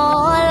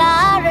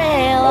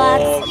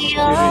 All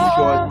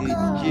spiritual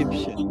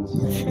Egyptians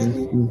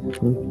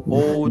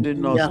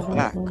holding us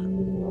back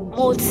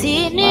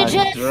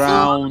are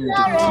drowned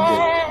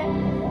today.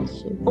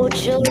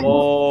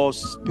 All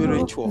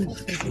spiritual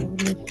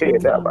Egyptians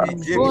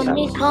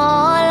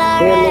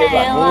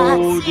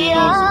holding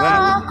us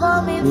back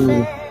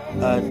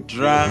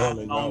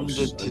drowned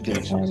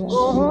today.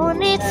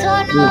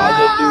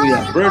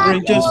 Hallelujah.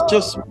 Brethren,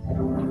 just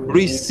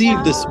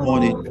receive this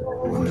morning.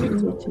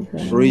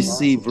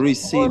 Receive.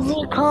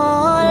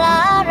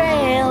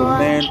 The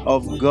man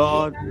of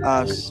God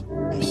has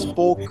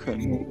spoken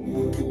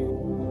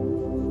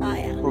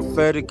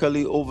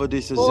prophetically over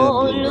this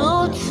assembly.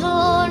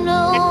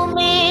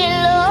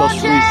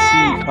 Just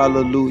receive,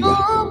 hallelujah.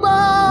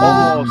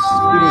 All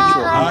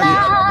spiritual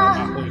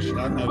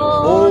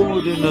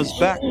holding us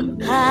back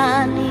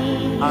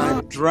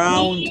are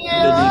drowned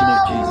in the name of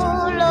Jesus.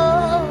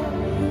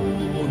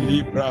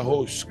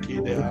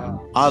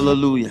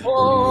 Hallelujah.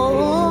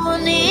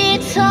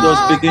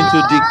 Just begin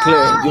to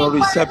declare your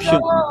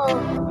reception.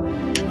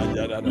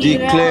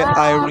 Declare,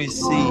 I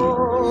receive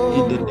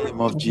in the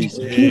name of Jesus.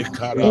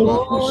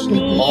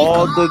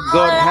 All that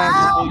God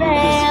has for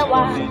you this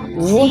morning,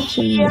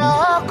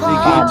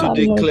 begin to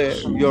declare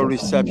your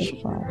reception.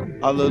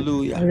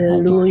 Hallelujah.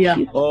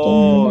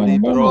 Oh,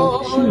 begin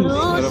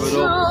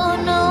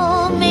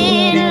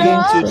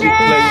to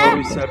declare your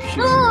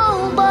reception.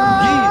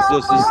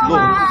 Jesus is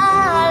Lord.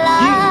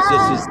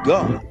 Jesus is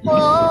God.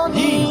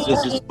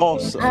 Jesus is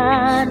awesome.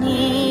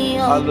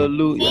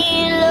 Hallelujah.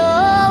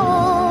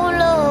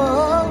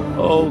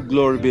 Oh,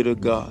 glory be to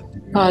God.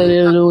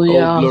 Hallelujah.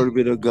 Oh, glory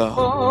be to God.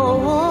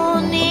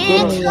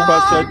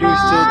 Pastor Julius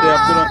is still there.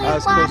 I'm going to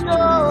ask us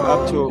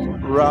to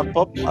wrap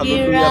up.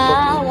 Hallelujah. But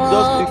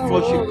just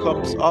before she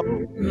comes up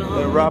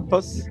and wrap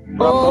up. Just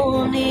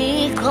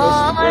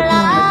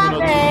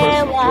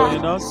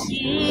joining us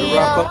and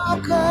wrap up.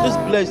 Just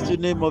bless the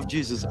name of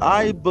Jesus.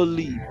 I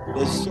believe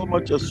there's so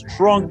much a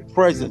strong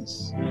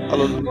presence.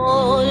 Hallelujah.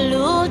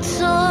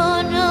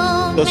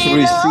 Just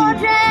receive.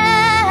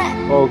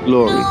 Oh,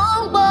 glory.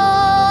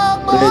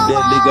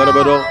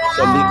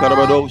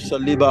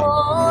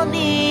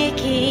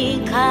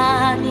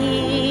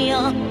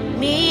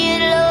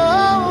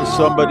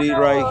 Somebody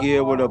right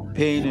here with a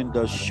pain in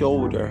the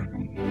shoulder.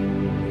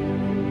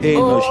 Pain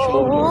in the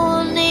shoulder.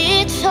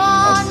 I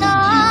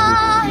see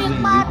Jesus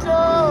healing you.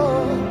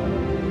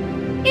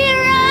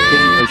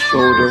 Pain in the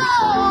shoulders.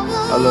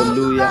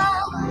 Hallelujah.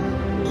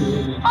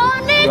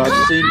 You have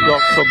seen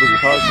doctor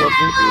because of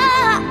it.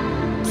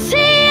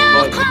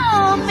 But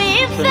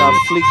it's an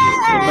affliction.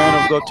 The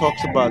man of God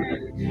talks about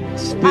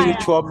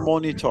spiritual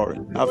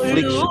monitoring,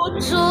 affliction.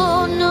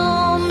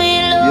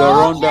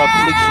 You're under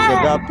affliction,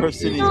 but that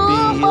person is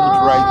being healed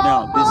right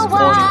now, this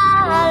morning.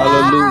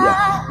 Hallelujah.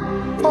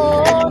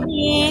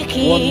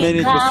 1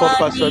 minute before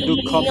Pastor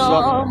Du comes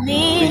up,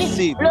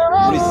 receive,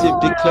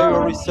 declare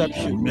your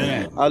reception.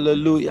 Amen.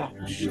 Hallelujah.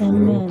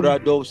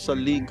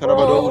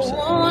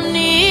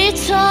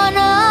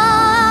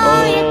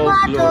 Oh,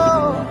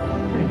 glory.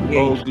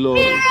 Oh,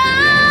 glory.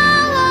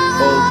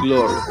 Oh,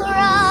 glory.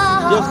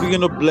 Just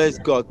begin to bless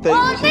God. Thank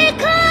you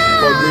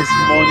for this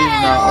morning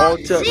in our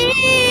altar.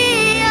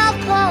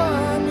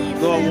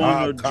 God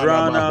wants to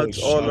drown out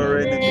all our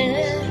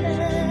enemies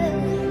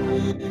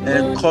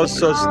and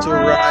cause us to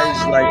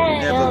rise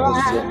like never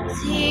before,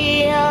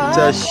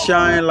 to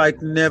shine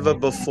like never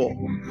before.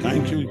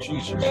 Thank you,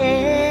 Jesus.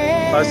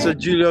 Pastor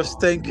Julius,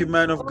 thank you,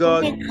 man of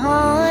God. Thank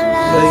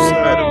you,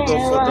 man of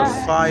God, for the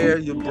fire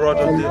you brought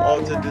on the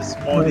altar this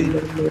morning.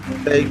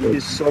 Thank you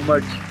so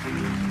much.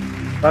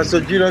 Pastor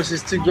Julius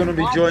is still going to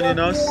be joining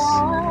us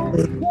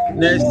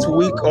next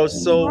week or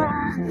so.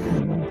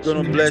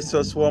 Going to bless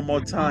us one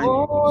more time.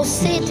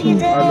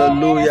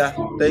 Hallelujah.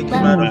 Thank you,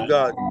 man of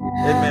God.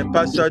 Amen.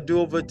 Pastor, I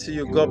do over to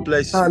you. God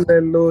bless you.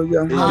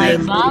 Hallelujah.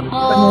 Amen.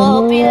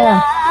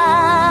 Hallelujah.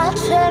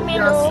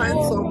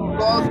 Saints of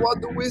God,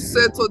 what do we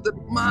say to the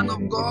man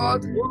of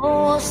God?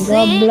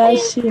 God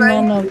bless you,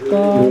 man of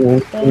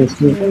God.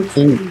 Thank you.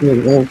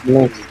 God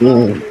bless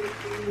you.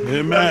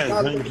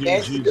 Amen. Thank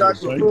you,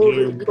 Jesus. Thank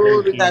you.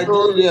 Glory.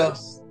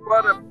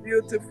 What a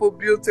beautiful,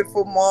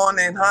 beautiful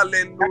morning.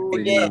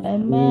 Hallelujah.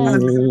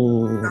 Amen.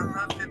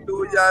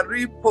 Hallelujah.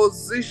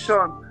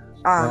 Reposition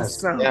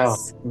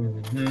ourselves.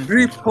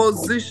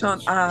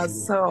 Reposition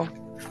ourselves.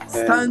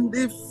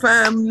 Standing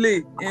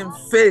firmly in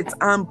faith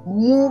and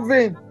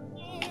moving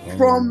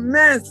from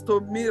mess to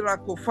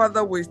miracle.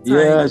 Father, we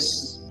thank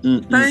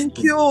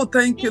you.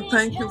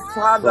 Thank you,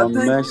 Father.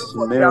 Thank you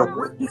for the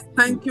awakening.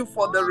 Thank you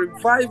for the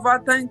revival.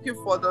 Thank you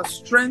for the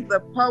strength, the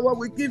power.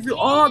 We give you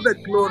all the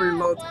glory,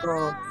 Lord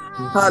God.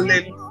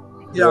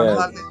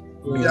 Hallelujah.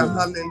 Hallelujah.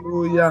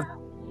 Hallelujah.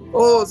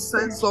 Oh,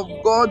 saints of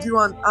God, you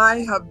and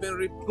I have been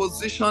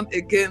repositioned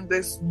again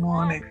this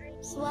morning.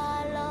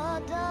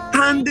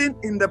 Standing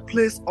in the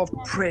place of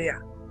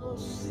prayer.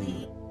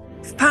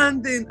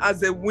 Standing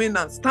as a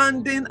winner.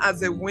 Standing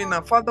as a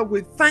winner. Father,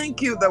 we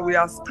thank you that we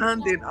are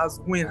standing as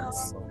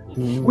winners.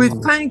 We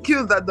thank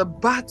you that the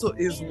battle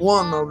is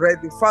won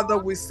already. Father,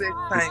 we say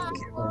thank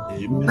you.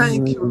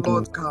 Thank you,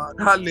 Lord God.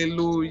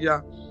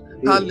 Hallelujah.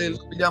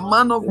 Hallelujah.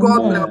 Man of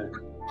God, we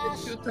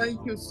appreciate you.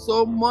 Thank you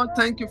so much.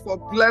 Thank you for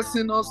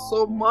blessing us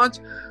so much.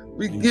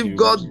 We give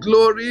God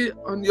glory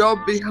on your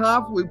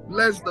behalf. We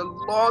bless the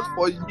Lord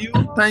for you.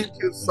 Thank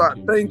you, sir.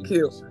 Thank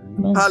you.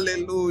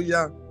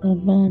 Hallelujah.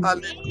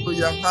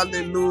 Hallelujah.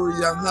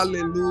 Hallelujah.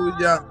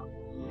 Hallelujah.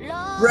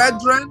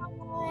 Brethren,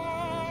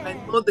 I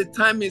know the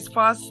time is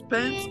fast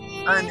spent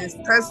and it's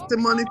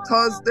Testimony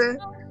Thursday.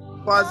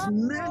 For as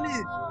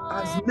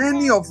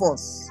many of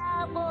us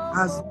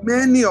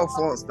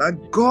that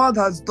God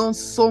has done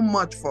so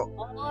much for.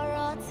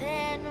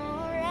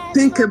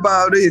 Think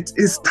about it.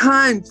 It's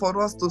time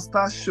for us to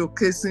start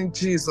showcasing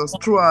Jesus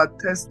through our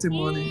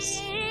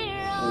testimonies.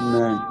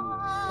 Amen.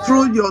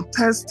 Through your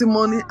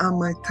testimony and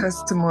my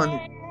testimony.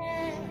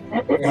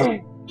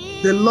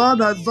 The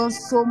Lord has done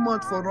so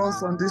much for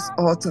us on this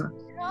altar.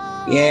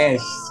 Yes.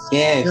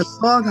 The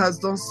Lord has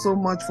done so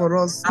much for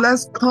us.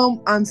 Let's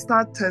come and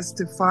start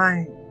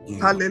testifying.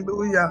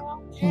 Hallelujah.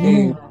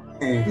 We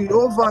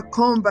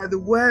overcome by the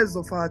words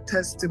of our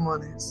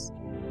testimonies.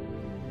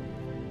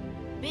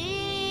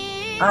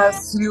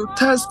 As you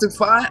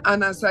testify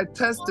and as I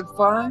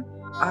testify,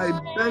 I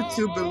bet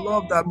you,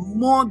 beloved, that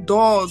more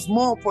doors,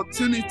 more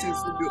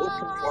opportunities will be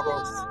open for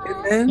us.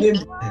 Amen.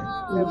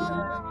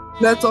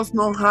 Let us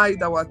not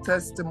hide our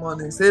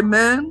testimonies.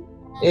 Amen.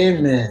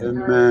 Amen.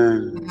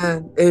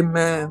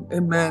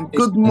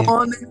 Good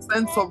morning,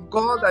 saints of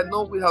God. I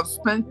know we have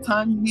spent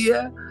time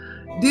here.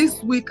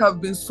 This week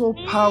have been so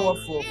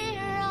powerful.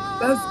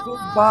 Let's go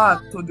back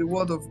to the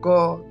Word of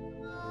God.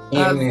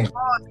 As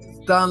God is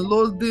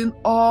downloading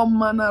all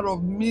manner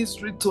of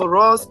mystery to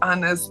us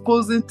and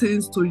exposing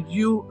things to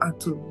you and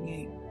to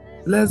me.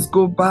 Let's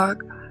go back.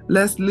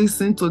 Let's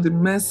listen to the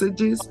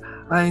messages.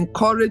 I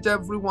encourage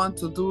everyone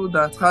to do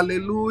that.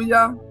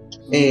 Hallelujah.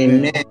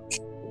 Amen.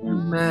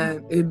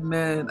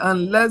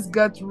 And let's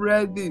get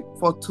ready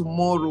for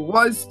tomorrow.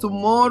 What is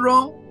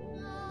tomorrow?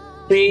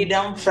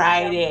 Freedom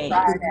Friday.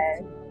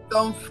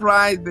 Freedom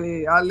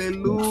Friday.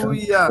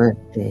 Hallelujah.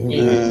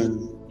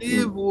 Amen.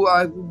 We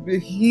will be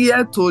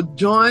here to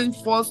join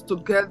force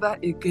together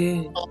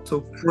again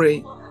to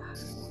pray.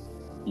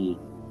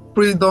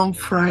 Freedom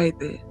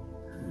Friday.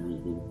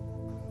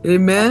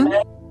 Amen.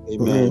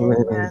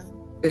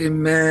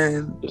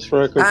 Just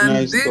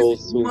recognize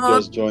those who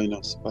just join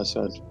us,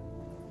 Pastor.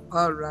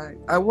 All right.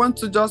 I want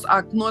to just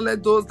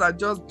acknowledge those that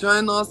just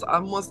join us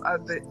almost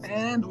at the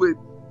end. We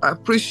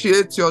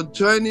appreciate your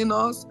joining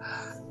us.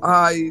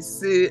 I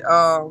see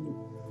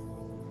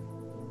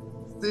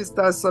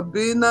Sister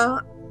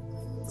Sabina.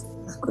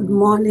 Good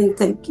morning.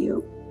 Thank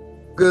you.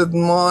 Good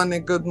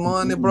morning.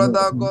 Brother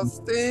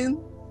Augustine.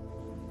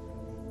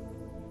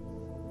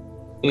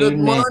 Good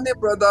morning,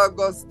 Brother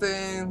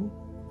Augustine.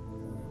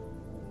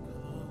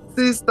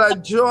 Sister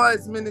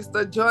Joyce,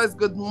 Minister Joyce,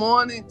 good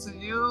morning to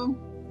you.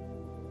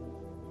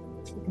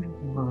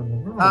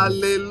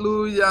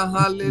 Hallelujah.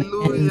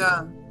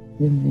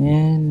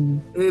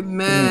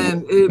 Amen.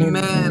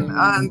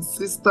 And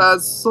Sister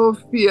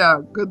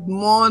Sophia, good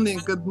morning.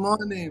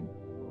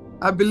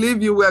 I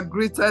believe you were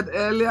greeted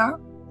earlier.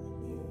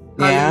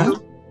 Yeah.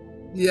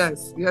 Hallelujah.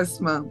 Yes,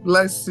 ma'am.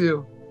 Bless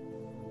you.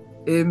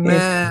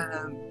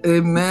 Amen.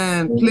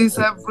 Please,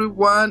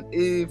 everyone,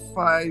 if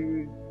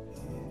I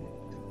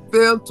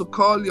fail to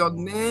call your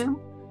name,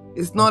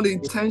 it's not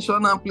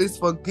intentional. Please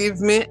forgive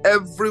me.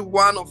 Every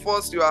one of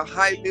us, you are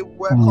highly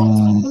welcome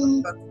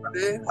to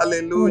today.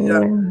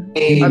 Hallelujah.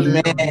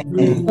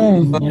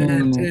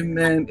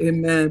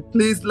 Amen.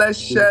 Please, let's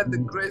share the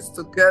grace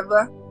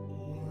together.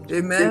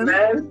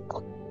 Amen.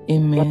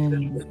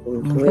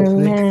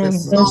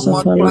 So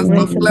much,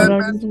 Pastor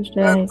Clement.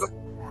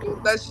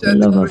 Let's share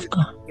the grace.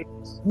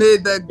 May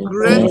the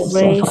grace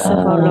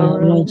of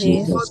our Lord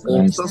Jesus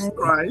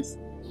Christ,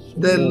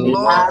 the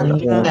Lord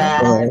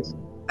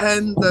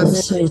and the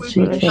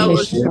sweet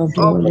fellowship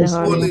of the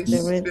Holy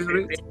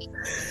Spirit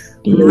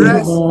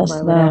rest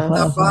and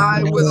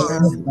abide with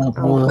us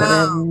now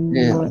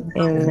and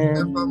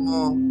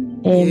forevermore.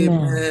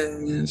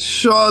 Amen.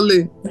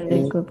 Surely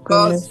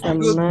God's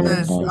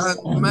goodness and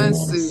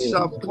mercy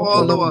shall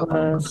follow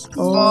us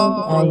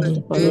all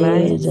the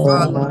days of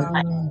our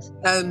life,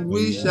 and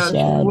we shall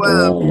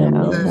dwell in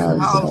the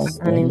house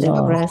and in the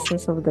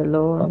presence of the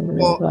Lord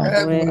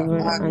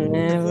forever and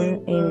ever.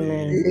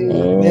 Amen.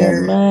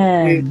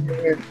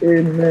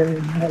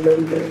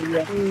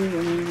 Hallelujah.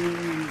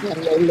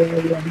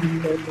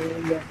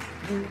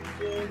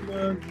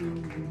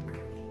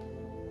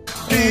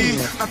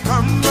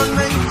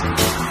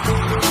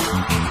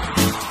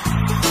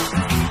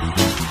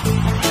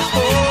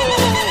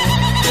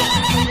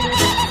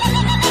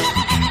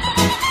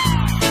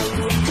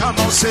 Come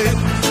on, say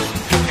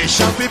it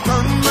shall be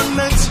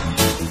permanent.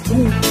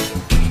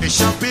 It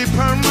shall be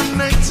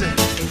permanent.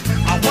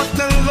 And what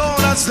the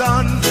Lord has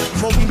done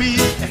for me,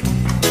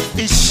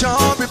 it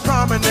shall be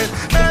permanent.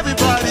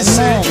 Everybody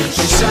say it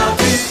shall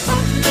be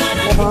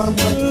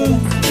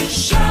permanent. It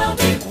shall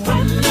be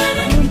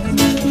permanent.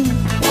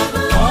 What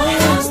the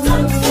Lord has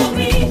done for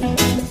me,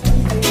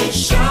 it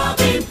shall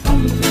be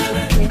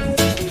permanent.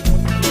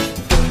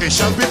 It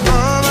shall be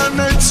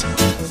permanent.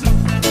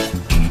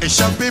 It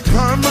shall be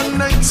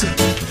permanent.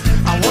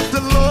 And what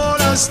the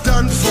Lord has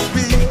done for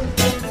me,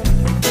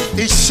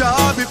 it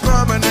shall be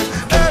permanent.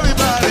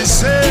 Everybody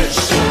say it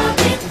shall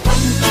be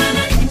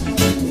permanent.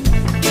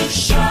 It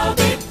shall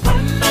be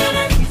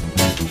permanent.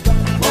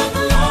 What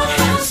the Lord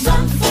has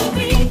done for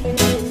me,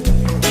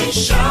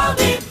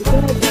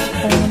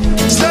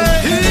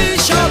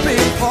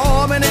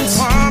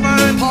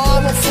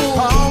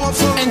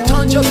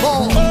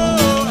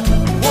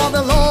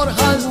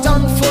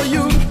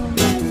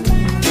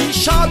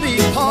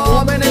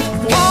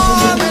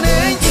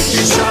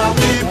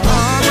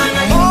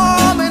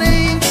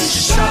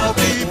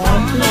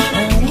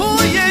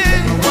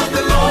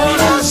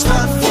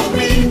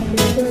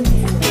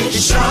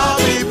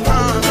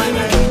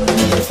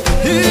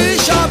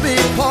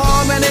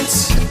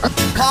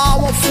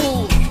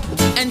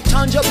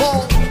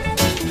 intangible.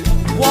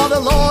 What the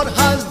Lord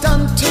has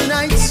done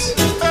tonight,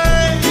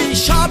 He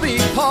shall be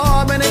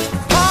permanent,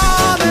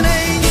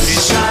 permanent. It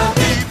shall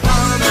be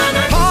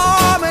permanent.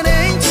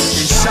 Permanent.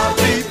 It shall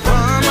be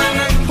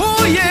permanent.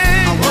 Oh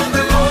yeah. And what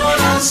the Lord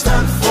has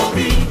done for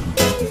me,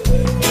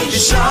 it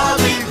shall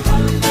be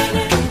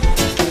permanent.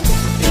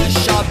 It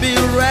shall be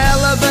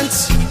relevant,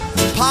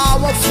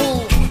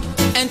 powerful,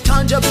 and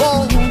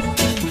tangible.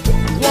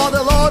 What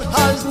the Lord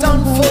has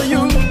done for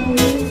you,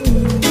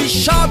 it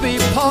shall be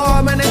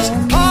permanent,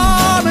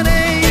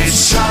 permanent. It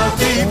shall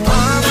be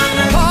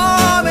permanent.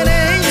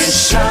 Permanent. It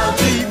shall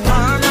be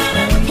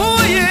permanent.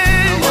 Oh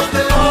yeah. And what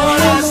the Lord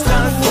has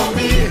done for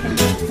me,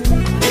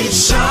 it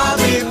shall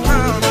be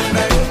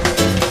permanent.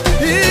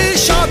 It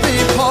shall be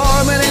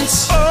permanent,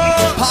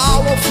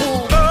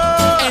 powerful,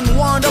 and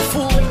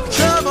wonderful.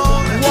 Come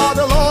on. What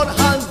the Lord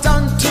has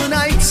done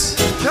tonight,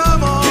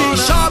 Come on. it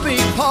shall be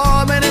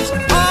permanent,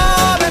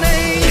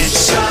 permanent. It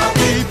shall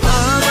be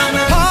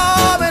permanent.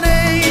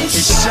 Permanent.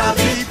 It shall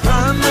be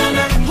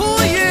permanent.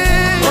 Oh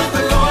yeah. What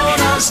the Lord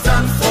has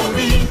done for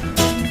me,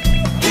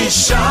 it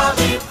shall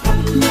be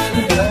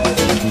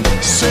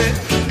permanent. Say,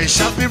 it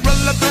shall be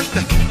relevant,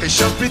 it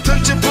shall be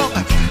tangible,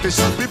 it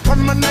shall be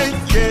permanent,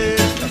 yeah.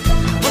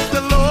 What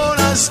the Lord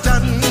has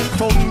done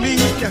for me,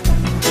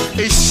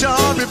 it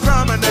shall be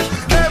permanent.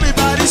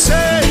 Everybody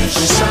say,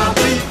 it shall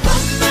be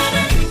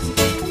permanent.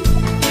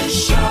 It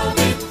shall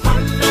be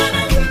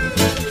permanent.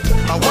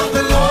 And what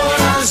the Lord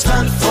has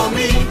done for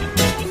me,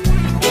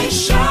 it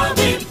shall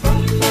be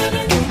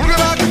permanent. Bring it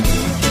back.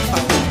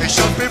 It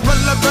shall be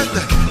relevant,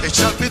 it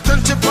shall be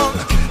tangible,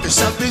 it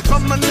shall be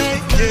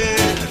permanent,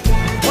 yeah.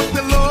 What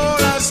the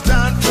Lord has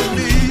done for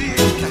me,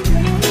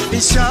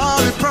 it shall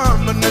be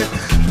permanent,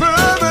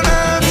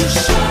 permanent. It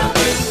shall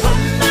be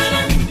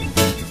permanent.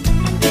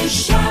 It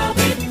shall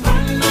be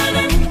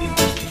permanent.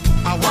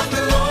 And what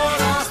the Lord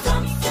has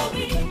done for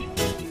me,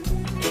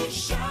 it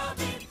shall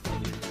be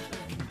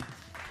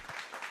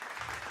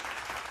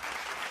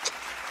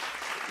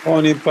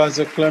Morning,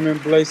 Pastor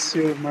Clement. Bless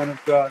you, man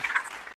of God.